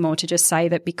enough anymore to just say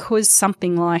that because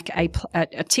something like a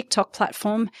TikTok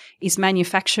platform is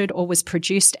manufactured or was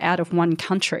produced out of one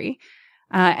country,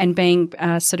 and being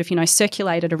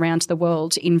circulated around the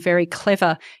world in very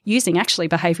clever, using actually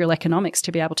behavioural economics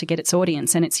to be able to get its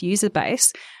audience and its user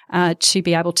base to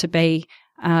be able to be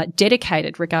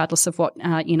dedicated, regardless of what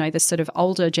the sort of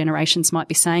older generations might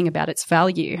be saying about its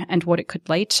value and what it could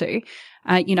lead to.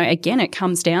 Again, it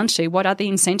comes down to what are the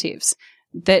incentives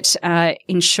that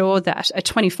ensure that a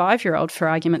 25-year-old, for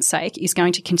argument's sake, is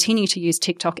going to continue to use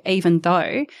TikTok even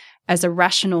though, as a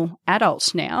rational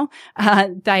adult now,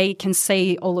 they can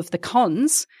see all of the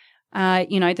cons,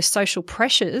 the social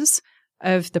pressures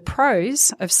of the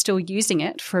pros of still using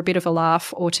it for a bit of a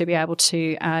laugh or to be able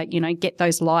to, get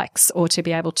those likes or to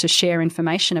be able to share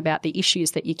information about the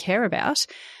issues that you care about.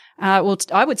 Well,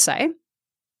 I would say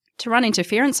to run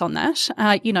interference on that,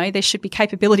 there should be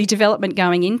capability development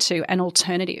going into an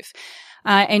alternative.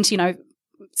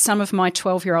 Some of my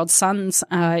 12-year-old sons,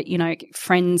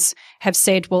 friends have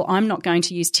said, well, I'm not going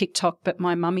to use TikTok, but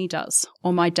my mummy does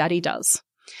or my daddy does.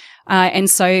 And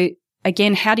so,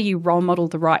 again, how do you role model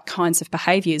the right kinds of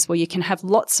behaviours? Well, you can have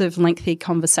lots of lengthy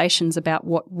conversations about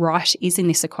what right is in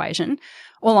this equation,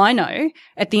 All I know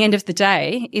at the end of the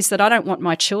day is that I don't want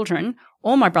my children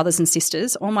or my brothers and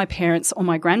sisters or my parents or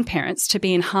my grandparents to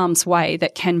be in harm's way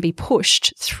that can be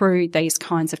pushed through these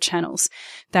kinds of channels.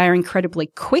 They are incredibly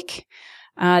quick.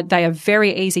 They are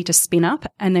very easy to spin up,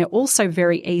 and they're also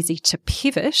very easy to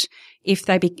pivot if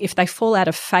they fall out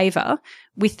of favour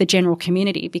with the general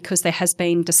community, because there has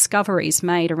been discoveries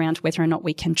made around whether or not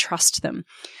we can trust them.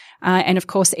 And of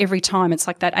course, every time, it's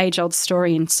like that age-old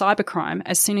story in cybercrime.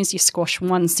 As soon as you squash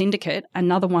one syndicate,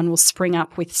 another one will spring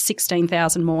up with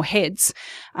 16,000 more heads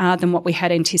than what we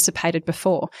had anticipated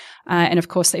before. And of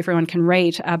course, everyone can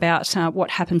read about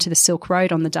what happened to the Silk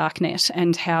Road on the darknet,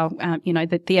 and how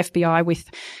that the FBI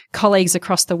with colleagues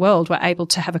across the world were able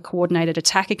to have a coordinated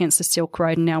attack against the Silk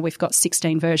Road. And now we've got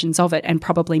 16 versions of it, and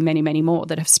probably many, many more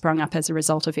that have sprung up as a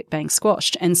result of it being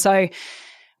squashed. And so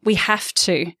we have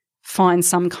to find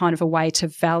some kind of a way to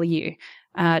value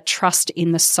trust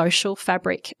in the social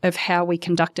fabric of how we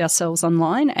conduct ourselves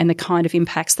online and the kind of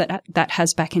impacts that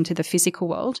has back into the physical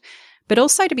world. But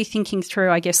also to be thinking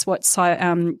through, I guess, what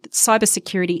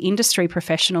cybersecurity industry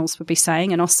professionals would be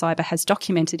saying, and AustCyber has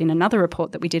documented in another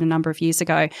report that we did a number of years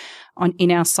ago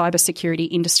in our cybersecurity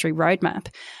industry roadmap.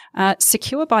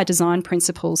 Secure by design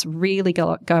principles really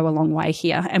go a long way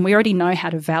here. And we already know how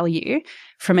to value,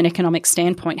 from an economic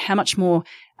standpoint, how much more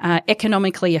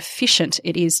economically efficient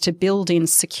it is to build in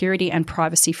security and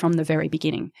privacy from the very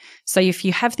beginning. So if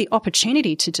you have the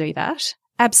opportunity to do that,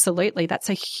 absolutely, that's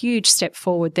a huge step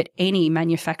forward that any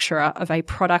manufacturer of a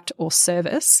product or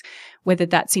service, whether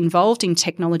that's involved in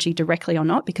technology directly or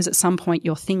not, because at some point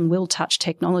your thing will touch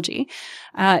technology,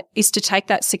 is to take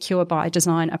that secure by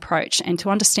design approach and to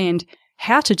understand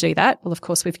how to do that. Well, of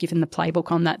course, we've given the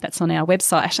playbook on that. That's on our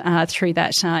website through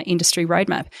that industry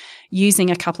roadmap, using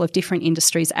a couple of different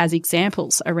industries as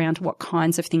examples around what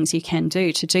kinds of things you can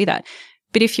do to do that.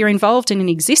 But if you're involved in an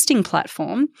existing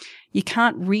platform, you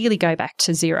can't really go back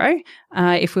to zero.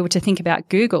 If we were to think about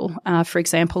Google, for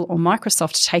example, or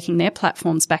Microsoft taking their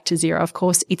platforms back to zero, of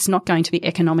course, it's not going to be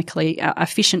economically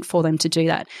efficient for them to do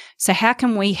that. So how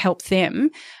can we help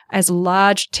them as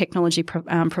large technology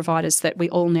providers that we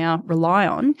all now rely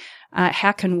on?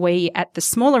 How can we, at the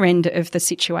smaller end of the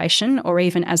situation, or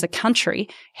even as a country,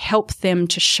 help them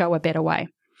to show a better way?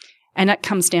 And that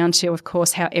comes down to, of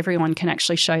course, how everyone can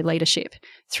actually show leadership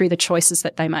through the choices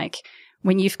that they make.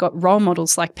 When you've got role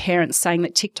models like parents saying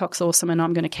that TikTok's awesome and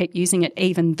I'm going to keep using it,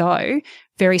 even though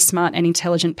very smart and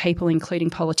intelligent people, including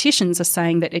politicians, are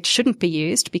saying that it shouldn't be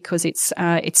used because it's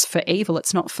for evil,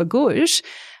 it's not for good,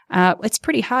 it's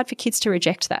pretty hard for kids to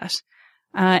reject that.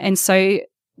 And so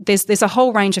there's a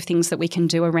whole range of things that we can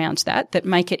do around that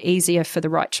make it easier for the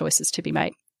right choices to be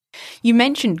made. You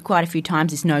mentioned quite a few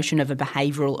times this notion of a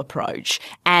behavioural approach,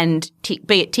 and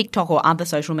be it TikTok or other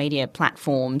social media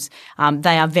platforms,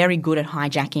 they are very good at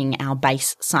hijacking our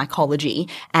base psychology.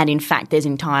 And in fact, there's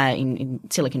in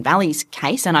Silicon Valley's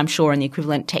case, and I'm sure in the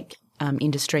equivalent tech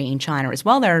industry in China as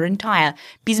well, there are entire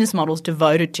business models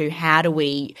devoted to how do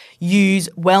we use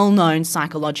well-known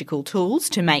psychological tools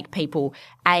to make people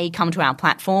A, come to our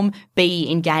platform, B,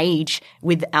 engage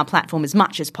with our platform as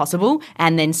much as possible,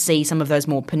 and then C, some of those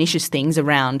more pernicious things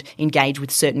around engage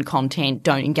with certain content,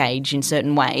 don't engage in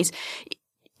certain ways.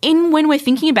 When we're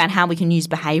thinking about how we can use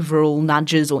behavioural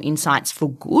nudges or insights for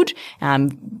good,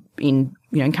 in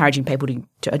encouraging people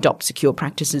to adopt secure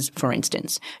practices, for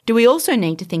instance, do we also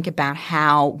need to think about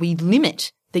how we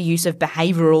limit the use of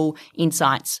behavioural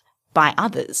insights by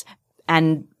others?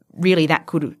 And really that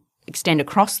could extend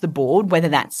across the board, whether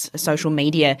that's a social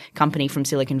media company from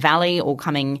Silicon Valley or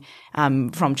coming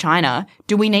from China.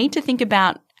 Do we need to think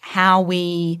about how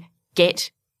we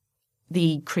get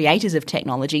the creators of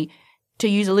technology to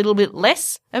use a little bit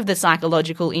less of the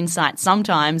psychological insight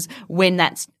sometimes when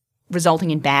that's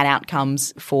resulting in bad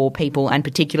outcomes for people, and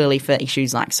particularly for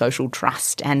issues like social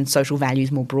trust and social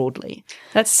values more broadly?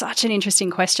 That's such an interesting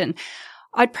question.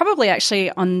 I'd probably actually,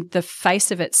 on the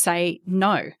face of it, say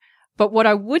no. But what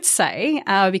I would say,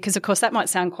 because of course that might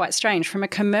sound quite strange, from a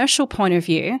commercial point of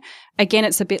view, again,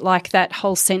 it's a bit like that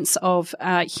whole sense of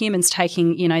humans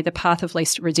taking, the path of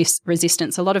least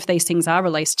resistance. A lot of these things are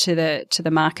released to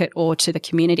the market or to the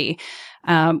community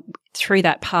through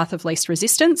that path of least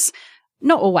resistance.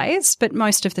 Not always, but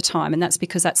most of the time. And that's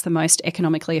because that's the most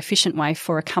economically efficient way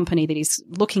for a company that is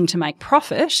looking to make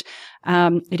profit.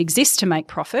 It exists to make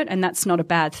profit, and that's not a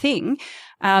bad thing.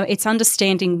 It's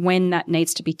understanding when that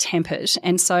needs to be tempered.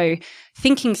 And so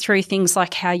thinking through things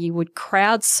like how you would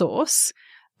crowdsource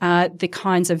the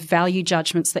kinds of value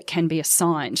judgments that can be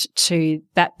assigned to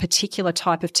that particular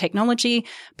type of technology,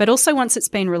 but also once it's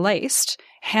been released,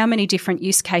 how many different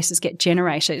use cases get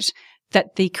generated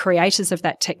that the creators of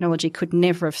that technology could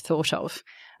never have thought of.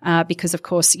 Because, of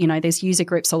course, there's user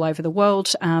groups all over the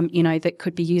world, that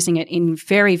could be using it in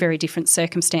very, very different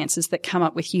circumstances that come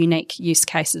up with unique use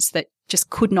cases that just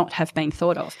could not have been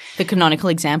thought of. The canonical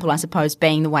example, I suppose,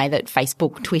 being the way that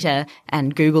Facebook, Twitter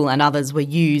and Google and others were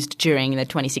used during the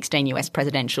 2016 US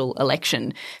presidential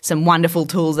election. Some wonderful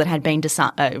tools that had been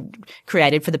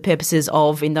created for the purposes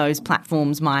of, in those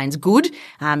platforms' minds, good,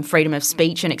 freedom of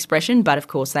speech and expression, but of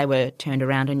course they were turned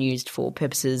around and used for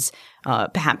purposes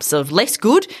perhaps of less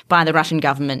good by the Russian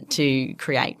government to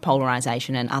create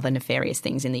polarisation and other nefarious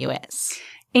things in the US.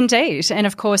 Indeed. And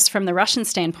of course, from the Russian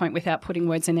standpoint, without putting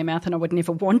words in their mouth, and I would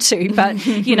never want to, but,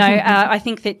 I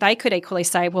think that they could equally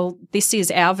say, well, this is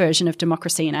our version of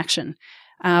democracy in action.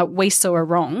 We saw a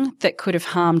wrong that could have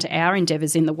harmed our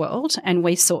endeavours in the world, and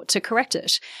we sought to correct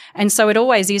it. And so it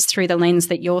always is through the lens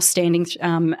that you're standing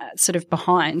sort of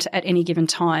behind at any given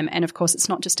time. And of course, it's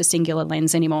not just a singular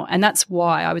lens anymore. And that's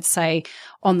why I would say,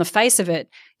 on the face of it,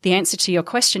 the answer to your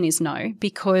question is no,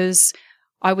 because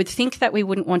I would think that we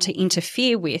wouldn't want to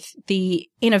interfere with the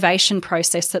innovation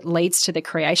process that leads to the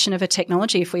creation of a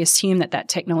technology if we assume that that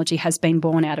technology has been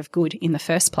born out of good in the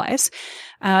first place.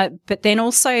 But then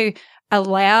also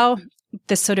allow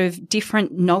the sort of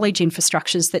different knowledge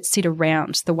infrastructures that sit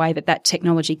around the way that that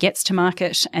technology gets to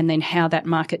market and then how that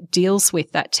market deals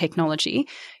with that technology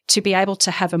to be able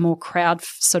to have a more crowd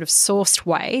sort of sourced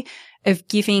way of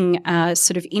giving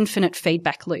sort of infinite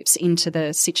feedback loops into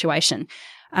the situation.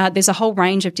 There's a whole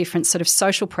range of different sort of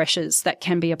social pressures that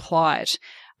can be applied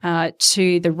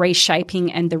to the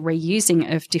reshaping and the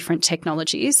reusing of different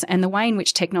technologies and the way in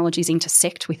which technologies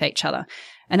intersect with each other.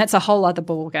 And that's a whole other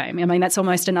ballgame. I mean, that's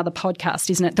almost another podcast,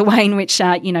 isn't it? The way in which,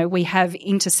 we have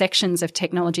intersections of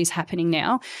technologies happening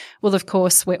now. Well, of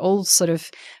course, we're all sort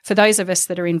of, for those of us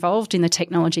that are involved in the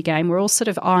technology game, we're all sort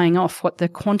of eyeing off what the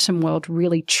quantum world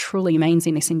really truly means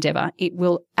in this endeavour. It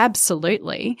will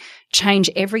absolutely change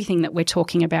everything that we're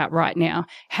talking about right now.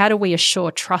 How do we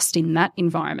assure trust in that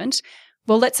environment?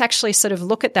 Well, let's actually sort of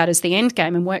look at that as the end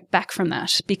game and work back from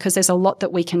that, because there's a lot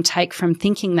that we can take from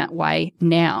thinking that way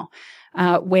now.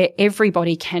 Where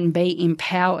everybody can be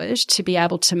empowered to be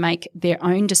able to make their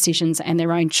own decisions and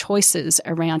their own choices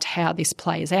around how this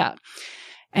plays out.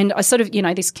 And I sort of,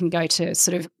 this can go to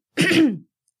sort of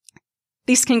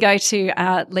this can go to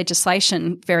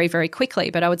legislation very, very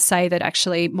quickly, but I would say that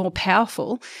actually more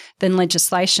powerful than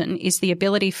legislation is the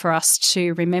ability for us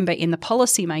to remember in the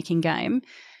policy-making game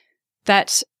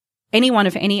that anyone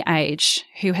of any age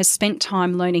who has spent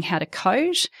time learning how to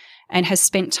code and has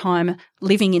spent time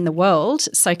living in the world,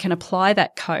 so can apply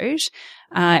that code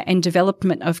and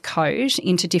development of code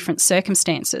into different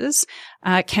circumstances,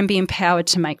 can be empowered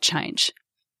to make change.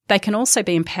 They can also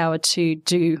be empowered to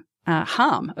do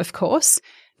harm, of course,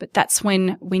 but that's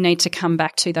when we need to come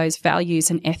back to those values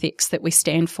and ethics that we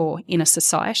stand for in a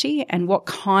society and what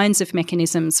kinds of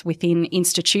mechanisms within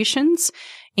institutions,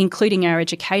 including our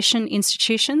education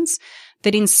institutions,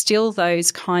 that instill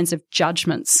those kinds of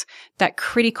judgments, that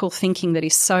critical thinking that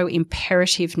is so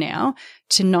imperative now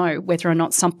to know whether or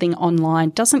not something online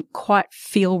doesn't quite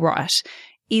feel right.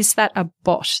 Is that a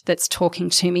bot that's talking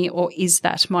to me, or is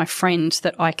that my friend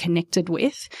that I connected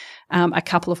with a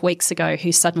couple of weeks ago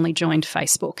who suddenly joined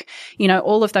Facebook?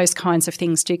 All of those kinds of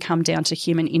things do come down to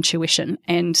human intuition,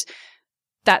 and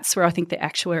that's where I think the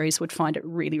actuaries would find it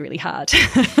really, really hard.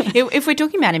 If we're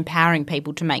talking about empowering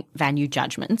people to make value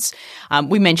judgments,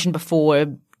 we mentioned before,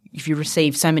 if you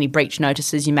receive so many breach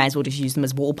notices, you may as well just use them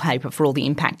as wallpaper for all the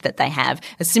impact that they have.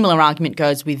 A similar argument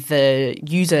goes with the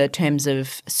user terms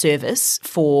of service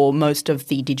for most of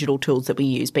the digital tools that we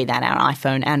use, be that our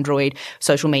iPhone, Android,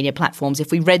 social media platforms.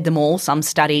 If we read them all, some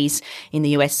studies in the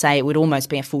US say it would almost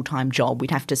be a full-time job.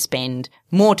 We'd have to spend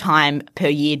more time per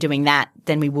year doing that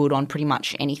than we would on pretty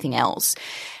much anything else.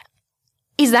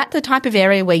 Is that the type of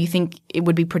area where you think it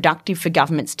would be productive for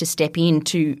governments to step in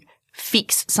to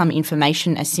fix some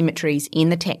information asymmetries in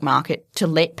the tech market to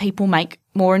let people make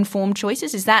more informed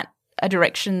choices? Is that a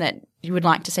direction that you would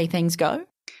like to see things go?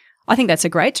 I think that's a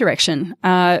great direction.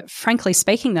 Frankly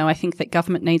speaking, though, I think that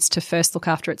government needs to first look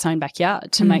after its own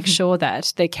backyard to make sure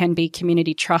that there can be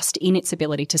community trust in its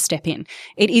ability to step in.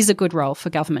 It is a good role for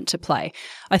government to play.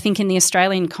 I think in the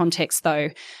Australian context, though,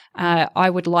 I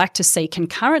would like to see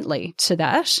concurrently to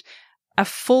that a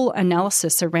full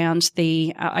analysis around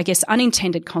the,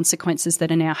 unintended consequences that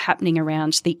are now happening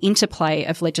around the interplay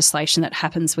of legislation that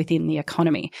happens within the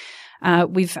economy.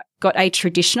 We've got a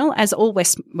traditional, as all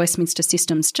Westminster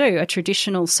systems do, a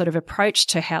traditional sort of approach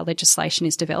to how legislation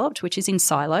is developed, which is in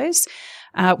silos.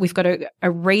 We've got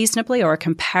a reasonably or a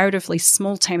comparatively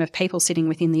small team of people sitting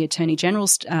within the Attorney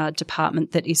General's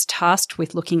department that is tasked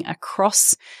with looking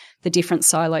across the different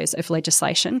silos of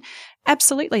legislation.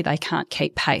 Absolutely, they can't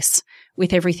keep pace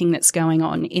with everything that's going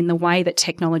on in the way that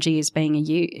technology is being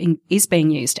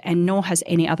used, and nor has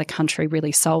any other country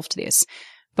really solved this.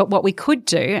 But what we could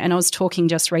do, and I was talking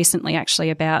just recently actually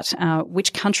about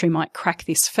which country might crack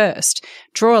this first,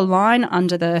 draw a line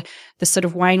under the sort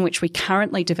of way in which we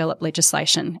currently develop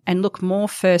legislation and look more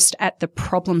first at the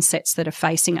problem sets that are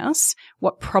facing us,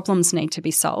 what problems need to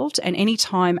be solved, and any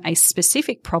time a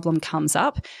specific problem comes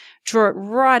up, draw it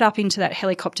right up into that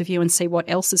helicopter view and see what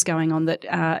else is going on that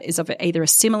is of either a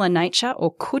similar nature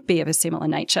or could be of a similar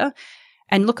nature,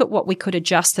 and look at what we could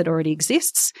adjust that already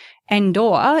exists, and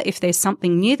or if there's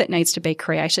something new that needs to be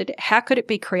created, how could it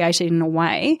be created in a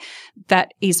way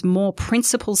that is more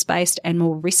principles-based and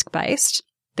more risk-based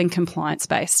than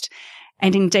compliance-based.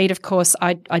 And indeed, of course,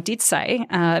 I did say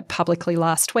publicly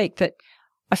last week that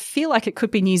I feel like it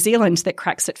could be New Zealand that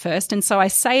cracks it first. And so I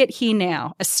say it here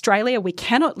now. Australia, we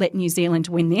cannot let New Zealand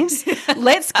win this.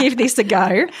 Let's give this a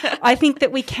go. I think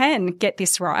that we can get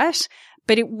this right.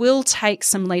 But it will take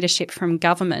some leadership from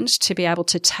government to be able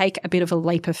to take a bit of a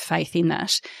leap of faith in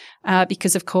that.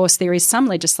 Because, of course, there is some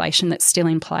legislation that's still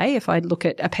in play. If I look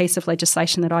at a piece of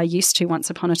legislation that I used to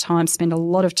once upon a time spend a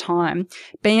lot of time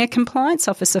being a compliance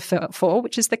officer for,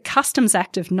 which is the Customs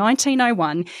Act of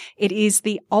 1901. It is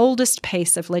the oldest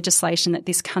piece of legislation that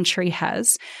this country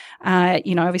has.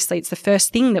 Obviously it's the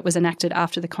first thing that was enacted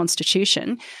after the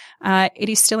Constitution. It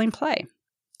is still in play.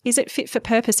 Is it fit for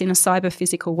purpose in a cyber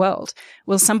physical world?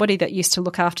 Well, somebody that used to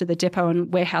look after the depot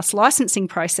and warehouse licensing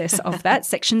process of that,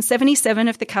 Section 77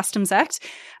 of the Customs Act,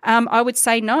 I would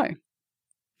say no.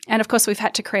 And of course, we've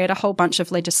had to create a whole bunch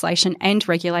of legislation and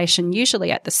regulation,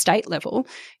 usually at the state level,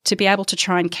 to be able to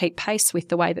try and keep pace with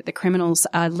the way that the criminals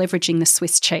are leveraging the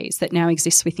Swiss cheese that now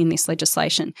exists within this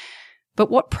legislation.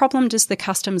 But what problem does the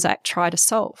Customs Act try to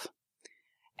solve?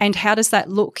 And how does that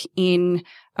look in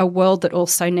a world that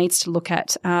also needs to look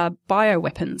at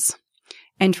bioweapons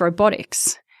and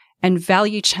robotics and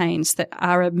value chains that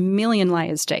are a million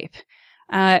layers deep?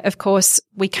 Of course,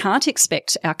 we can't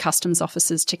expect our customs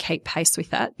officers to keep pace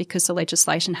with that because the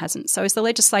legislation hasn't. So is the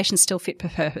legislation still fit for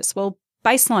purpose? Well,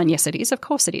 baseline, yes, it is. Of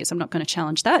course it is. I'm not going to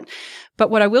challenge that. But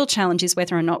what I will challenge is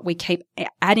whether or not we keep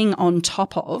adding on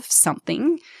top of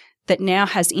something that now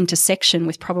has intersection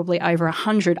with probably over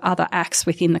 100 other acts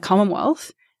within the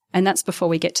Commonwealth, and that's before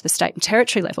we get to the state and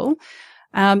territory level.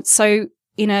 So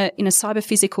in a cyber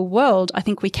physical world, I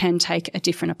think we can take a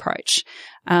different approach.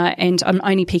 And I'm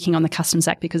only picking on the Customs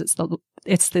Act because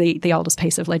it's the oldest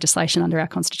piece of legislation under our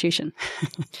Constitution.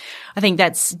 I think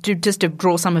that's just to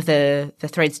draw some of the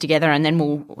threads together, and then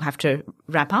we'll have to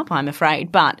wrap up, I'm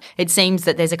afraid. But it seems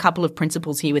that there's a couple of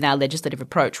principles here with our legislative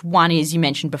approach. One is, you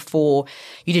mentioned before,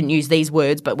 you didn't use these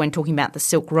words, but when talking about the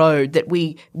Silk Road, that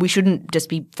we shouldn't just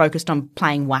be focused on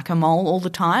playing whack-a-mole all the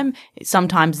time.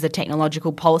 Sometimes the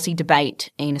technological policy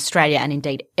debate in Australia and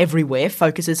indeed everywhere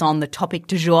focuses on the topic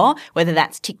du jour, whether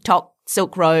that's TikTok,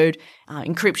 Silk Road,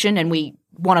 encryption, and we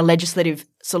want a legislative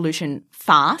solution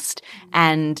fast.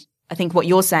 And I think what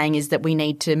you're saying is that we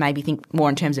need to maybe think more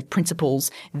in terms of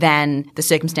principles than the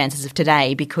circumstances of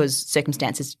today, because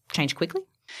circumstances change quickly.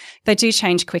 They do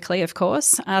change quickly, of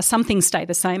course. Some things stay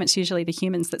the same. It's usually the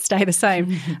humans that stay the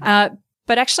same.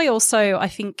 But actually also, I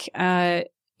think,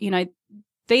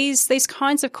 these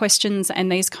kinds of questions and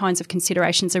these kinds of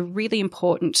considerations are really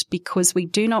important because we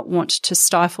do not want to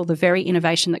stifle the very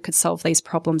innovation that could solve these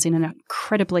problems in an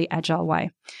incredibly agile way.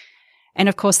 And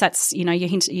of course, that's,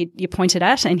 you pointed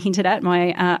at and hinted at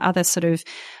my other sort of,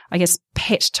 I guess,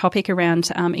 pet topic around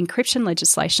encryption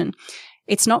legislation.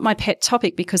 It's not my pet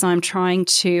topic because I'm trying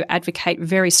to advocate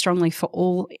very strongly for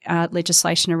all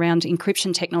legislation around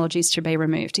encryption technologies to be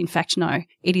removed. In fact, no,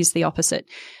 it is the opposite.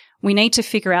 We need to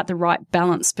figure out the right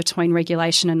balance between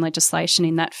regulation and legislation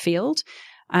in that field.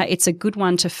 It's a good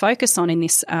one to focus on in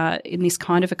this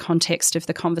kind of a context of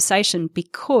the conversation,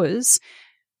 because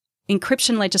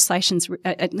encryption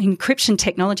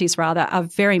technologies are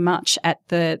very much at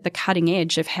the cutting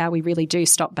edge of how we really do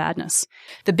stop badness.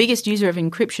 The biggest user of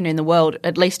encryption in the world,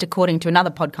 at least according to another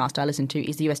podcast I listen to,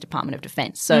 is the US Department of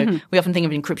Defense. So we often think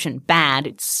of encryption bad.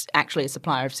 It's actually a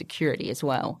supplier of security as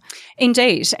well.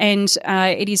 Indeed. And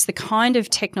it is the kind of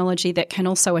technology that can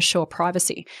also assure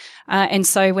privacy. And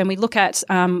so when we look at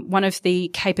one of the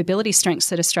capability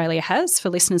strengths that Australia has, for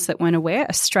listeners that weren't aware,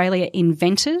 Australia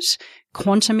invented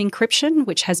quantum encryption,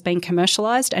 which has been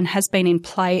commercialised and has been in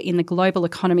play in the global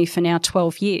economy for now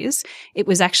 12 years. It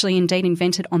was actually indeed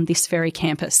invented on this very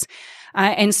campus.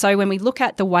 And so when we look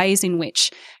at the ways in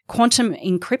which quantum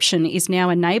encryption is now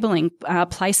enabling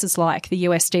places like the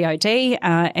US DoD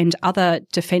and other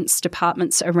defence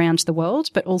departments around the world,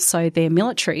 but also their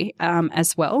military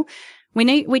as well,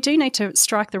 we do need to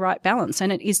strike the right balance.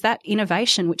 And it is that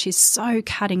innovation which is so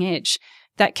cutting edge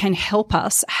that can help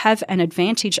us have an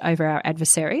advantage over our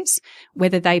adversaries,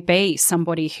 whether they be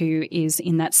somebody who is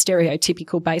in that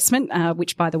stereotypical basement,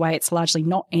 which, by the way, it's largely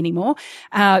not anymore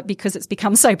because it's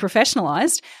become so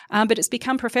professionalised, but it's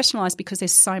become professionalised because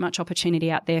there's so much opportunity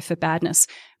out there for badness.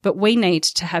 But we need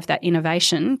to have that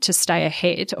innovation to stay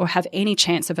ahead or have any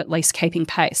chance of at least keeping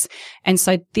pace. And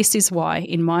so this is why,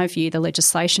 in my view, the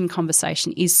legislation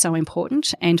conversation is so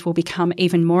important and will become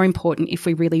even more important if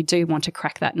we really do want to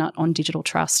crack that nut on digital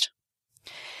trust.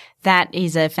 That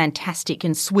is a fantastic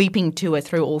and sweeping tour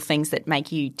through all things that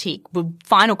make you tick. The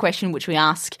final question, which we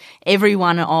ask every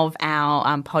one of our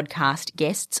podcast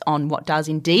guests on what does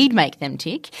indeed make them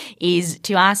tick, is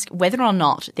to ask whether or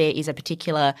not there is a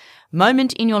particular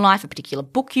moment in your life, a particular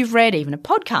book you've read, even a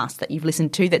podcast that you've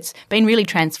listened to that's been really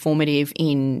transformative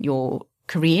in your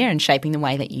career and shaping the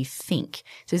way that you think.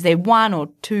 So is there one or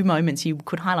two moments you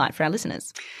could highlight for our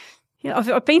listeners? Yeah,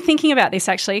 I've been thinking about this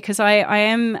actually because I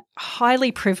am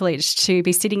highly privileged to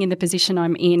be sitting in the position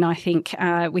I'm in, I think,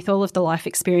 with all of the life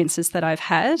experiences that I've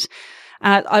had.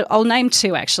 I'll name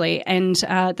two actually. And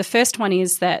the first one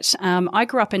is that I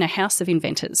grew up in a house of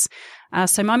inventors.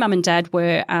 So my mum and dad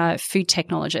were food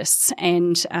technologists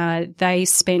and they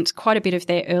spent quite a bit of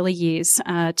their early years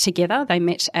together. They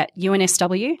met at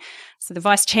UNSW. So the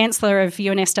Vice-Chancellor of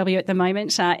UNSW at the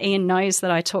moment, Ian, knows that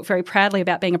I talk very proudly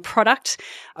about being a product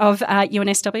of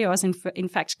UNSW. I was in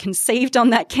fact conceived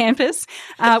on that campus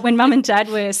when Mum and Dad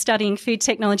were studying food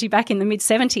technology back in the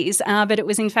mid-70s. But it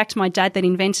was in fact my dad that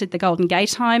invented the Golden Gay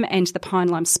Time and the Pine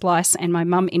Lime Splice, and my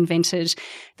mum invented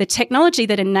the technology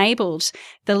that enabled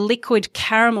the liquid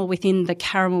caramel within the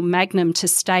caramel magnum to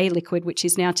stay liquid, which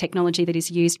is now technology that is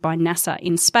used by NASA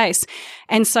in space.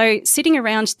 And so sitting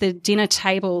around the dinner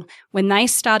table when they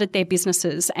started their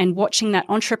businesses and watching that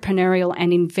entrepreneurial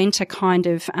and inventor kind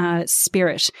of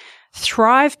spirit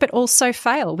thrive but also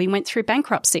fail. We went through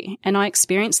bankruptcy and I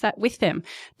experienced that with them.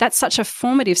 That's such a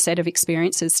formative set of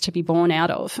experiences to be born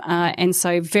out of. And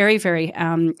so very, very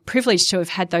privileged to have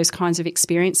had those kinds of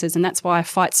experiences. And that's why I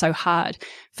fight so hard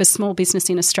for small business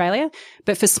in Australia,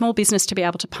 but for small business to be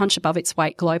able to punch above its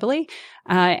weight globally.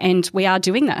 And we are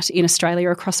doing that in Australia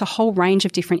across a whole range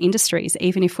of different industries,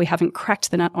 even if we haven't cracked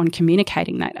the nut on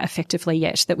communicating that effectively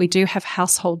yet, that we do have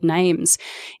household names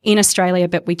in Australia,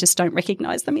 but we just don't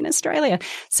recognise them in Australia.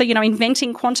 So,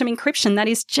 inventing quantum encryption, that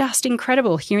is just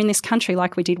incredible here in this country,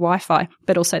 like we did Wi-Fi,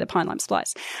 but also the Pine Lime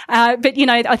Splice. But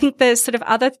I think the sort of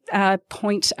other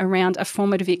point around a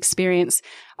formative experience,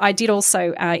 I did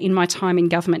also, in my time in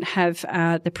government, have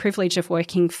the privilege of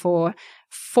working for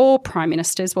five prime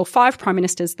ministers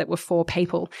that were four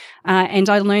people. And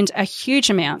I learned a huge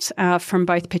amount from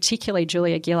both particularly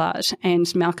Julia Gillard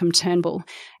and Malcolm Turnbull.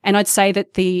 And I'd say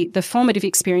that the formative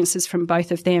experiences from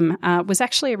both of them was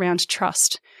actually around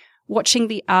trust. Watching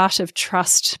the art of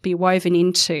trust be woven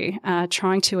into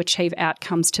trying to achieve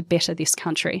outcomes to better this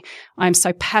country. I'm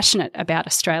so passionate about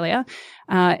Australia.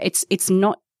 It's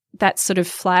not that sort of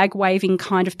flag-waving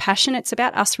kind of passion. It's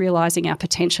about us realising our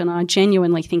potential, and I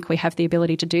genuinely think we have the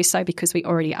ability to do so because we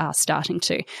already are starting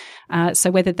to.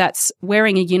 So whether that's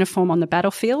wearing a uniform on the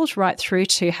battlefield right through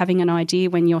to having an idea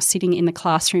when you're sitting in the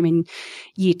classroom in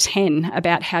year 10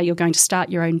 about how you're going to start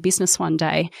your own business one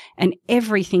day, and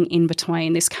everything in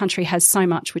between. This country has so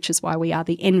much, which is why we are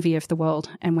the envy of the world,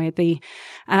 and we're the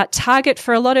target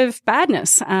for a lot of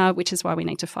badness, which is why we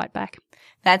need to fight back.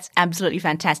 That's absolutely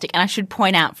fantastic. And I should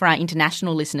point out for our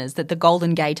international listeners that the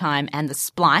Golden Gay Time and the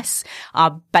Splice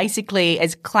are basically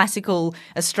as classical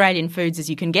Australian foods as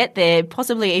you can get. They're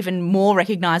possibly even more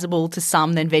recognisable to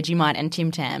some than Vegemite and Tim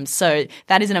Tams. So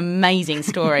that is an amazing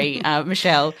story,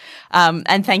 Michelle.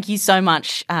 And thank you so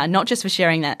much, not just for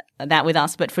sharing that with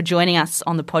us, but for joining us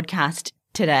on the podcast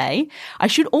today. I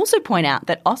should also point out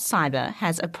that AusCyber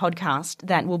has a podcast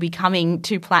that will be coming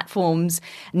to platforms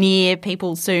near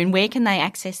people soon. Where can they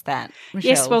access that, Michelle?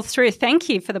 Yes, well, thank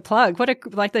you for the plug.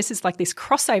 This is like this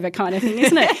crossover kind of thing,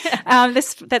 isn't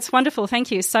it? That's wonderful.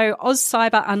 Thank you. So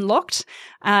AusCyber Unlocked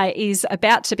is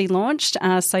about to be launched.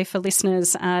 So for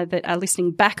listeners that are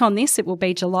listening back on this, it will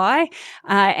be July.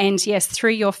 And yes,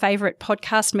 through your favourite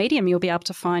podcast medium, you'll be able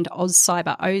to find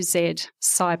AusCyber, OZ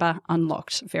Cyber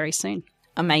Unlocked very soon.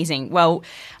 Amazing. Well,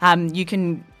 you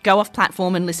can go off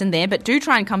platform and listen there, but do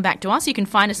try and come back to us. You can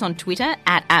find us on Twitter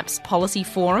at Apps Policy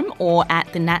Forum or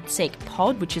at the NatSec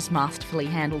Pod, which is masterfully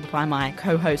handled by my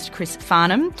co-host Chris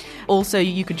Farnham. Also,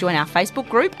 you could join our Facebook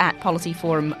group at Policy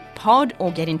Forum Pod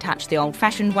or get in touch the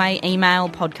old-fashioned way, email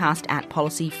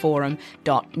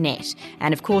podcast@policyforum.net.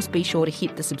 And of course, be sure to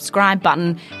hit the subscribe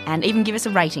button and even give us a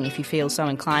rating if you feel so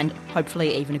inclined,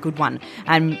 hopefully even a good one.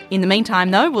 And in the meantime,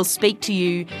 though, we'll speak to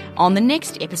you on the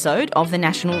next episode of the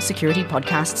National Security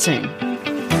Podcast soon.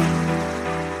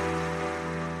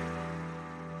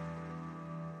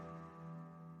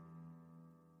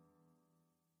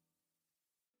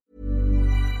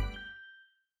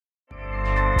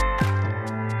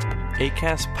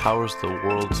 Acast powers the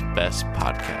world's best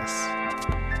podcasts.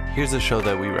 Here's a show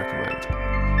that we recommend.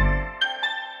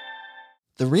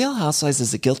 The Real Housewives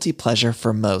is a guilty pleasure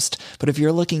for most, but if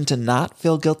you're looking to not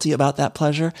feel guilty about that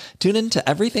pleasure, tune in to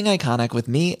Everything Iconic with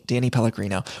me, Danny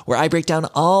Pellegrino, where I break down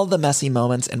all the messy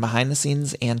moments and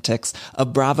behind-the-scenes antics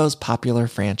of Bravo's popular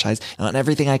franchise. And on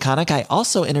Everything Iconic, I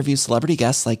also interview celebrity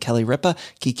guests like Kelly Ripa,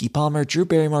 Keke Palmer, Drew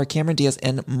Barrymore, Cameron Diaz,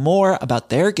 and more about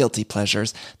their guilty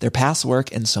pleasures, their past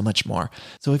work, and so much more.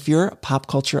 So if you're pop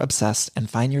culture obsessed and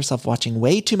find yourself watching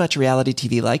way too much reality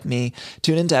TV like me,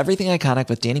 tune into Everything Iconic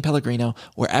with Danny Pellegrino,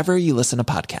 wherever you listen to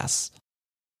podcasts.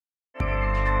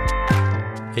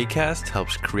 Acast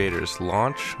helps creators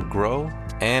launch, grow,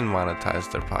 and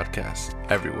monetize their podcasts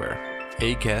everywhere.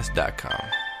 Acast.com.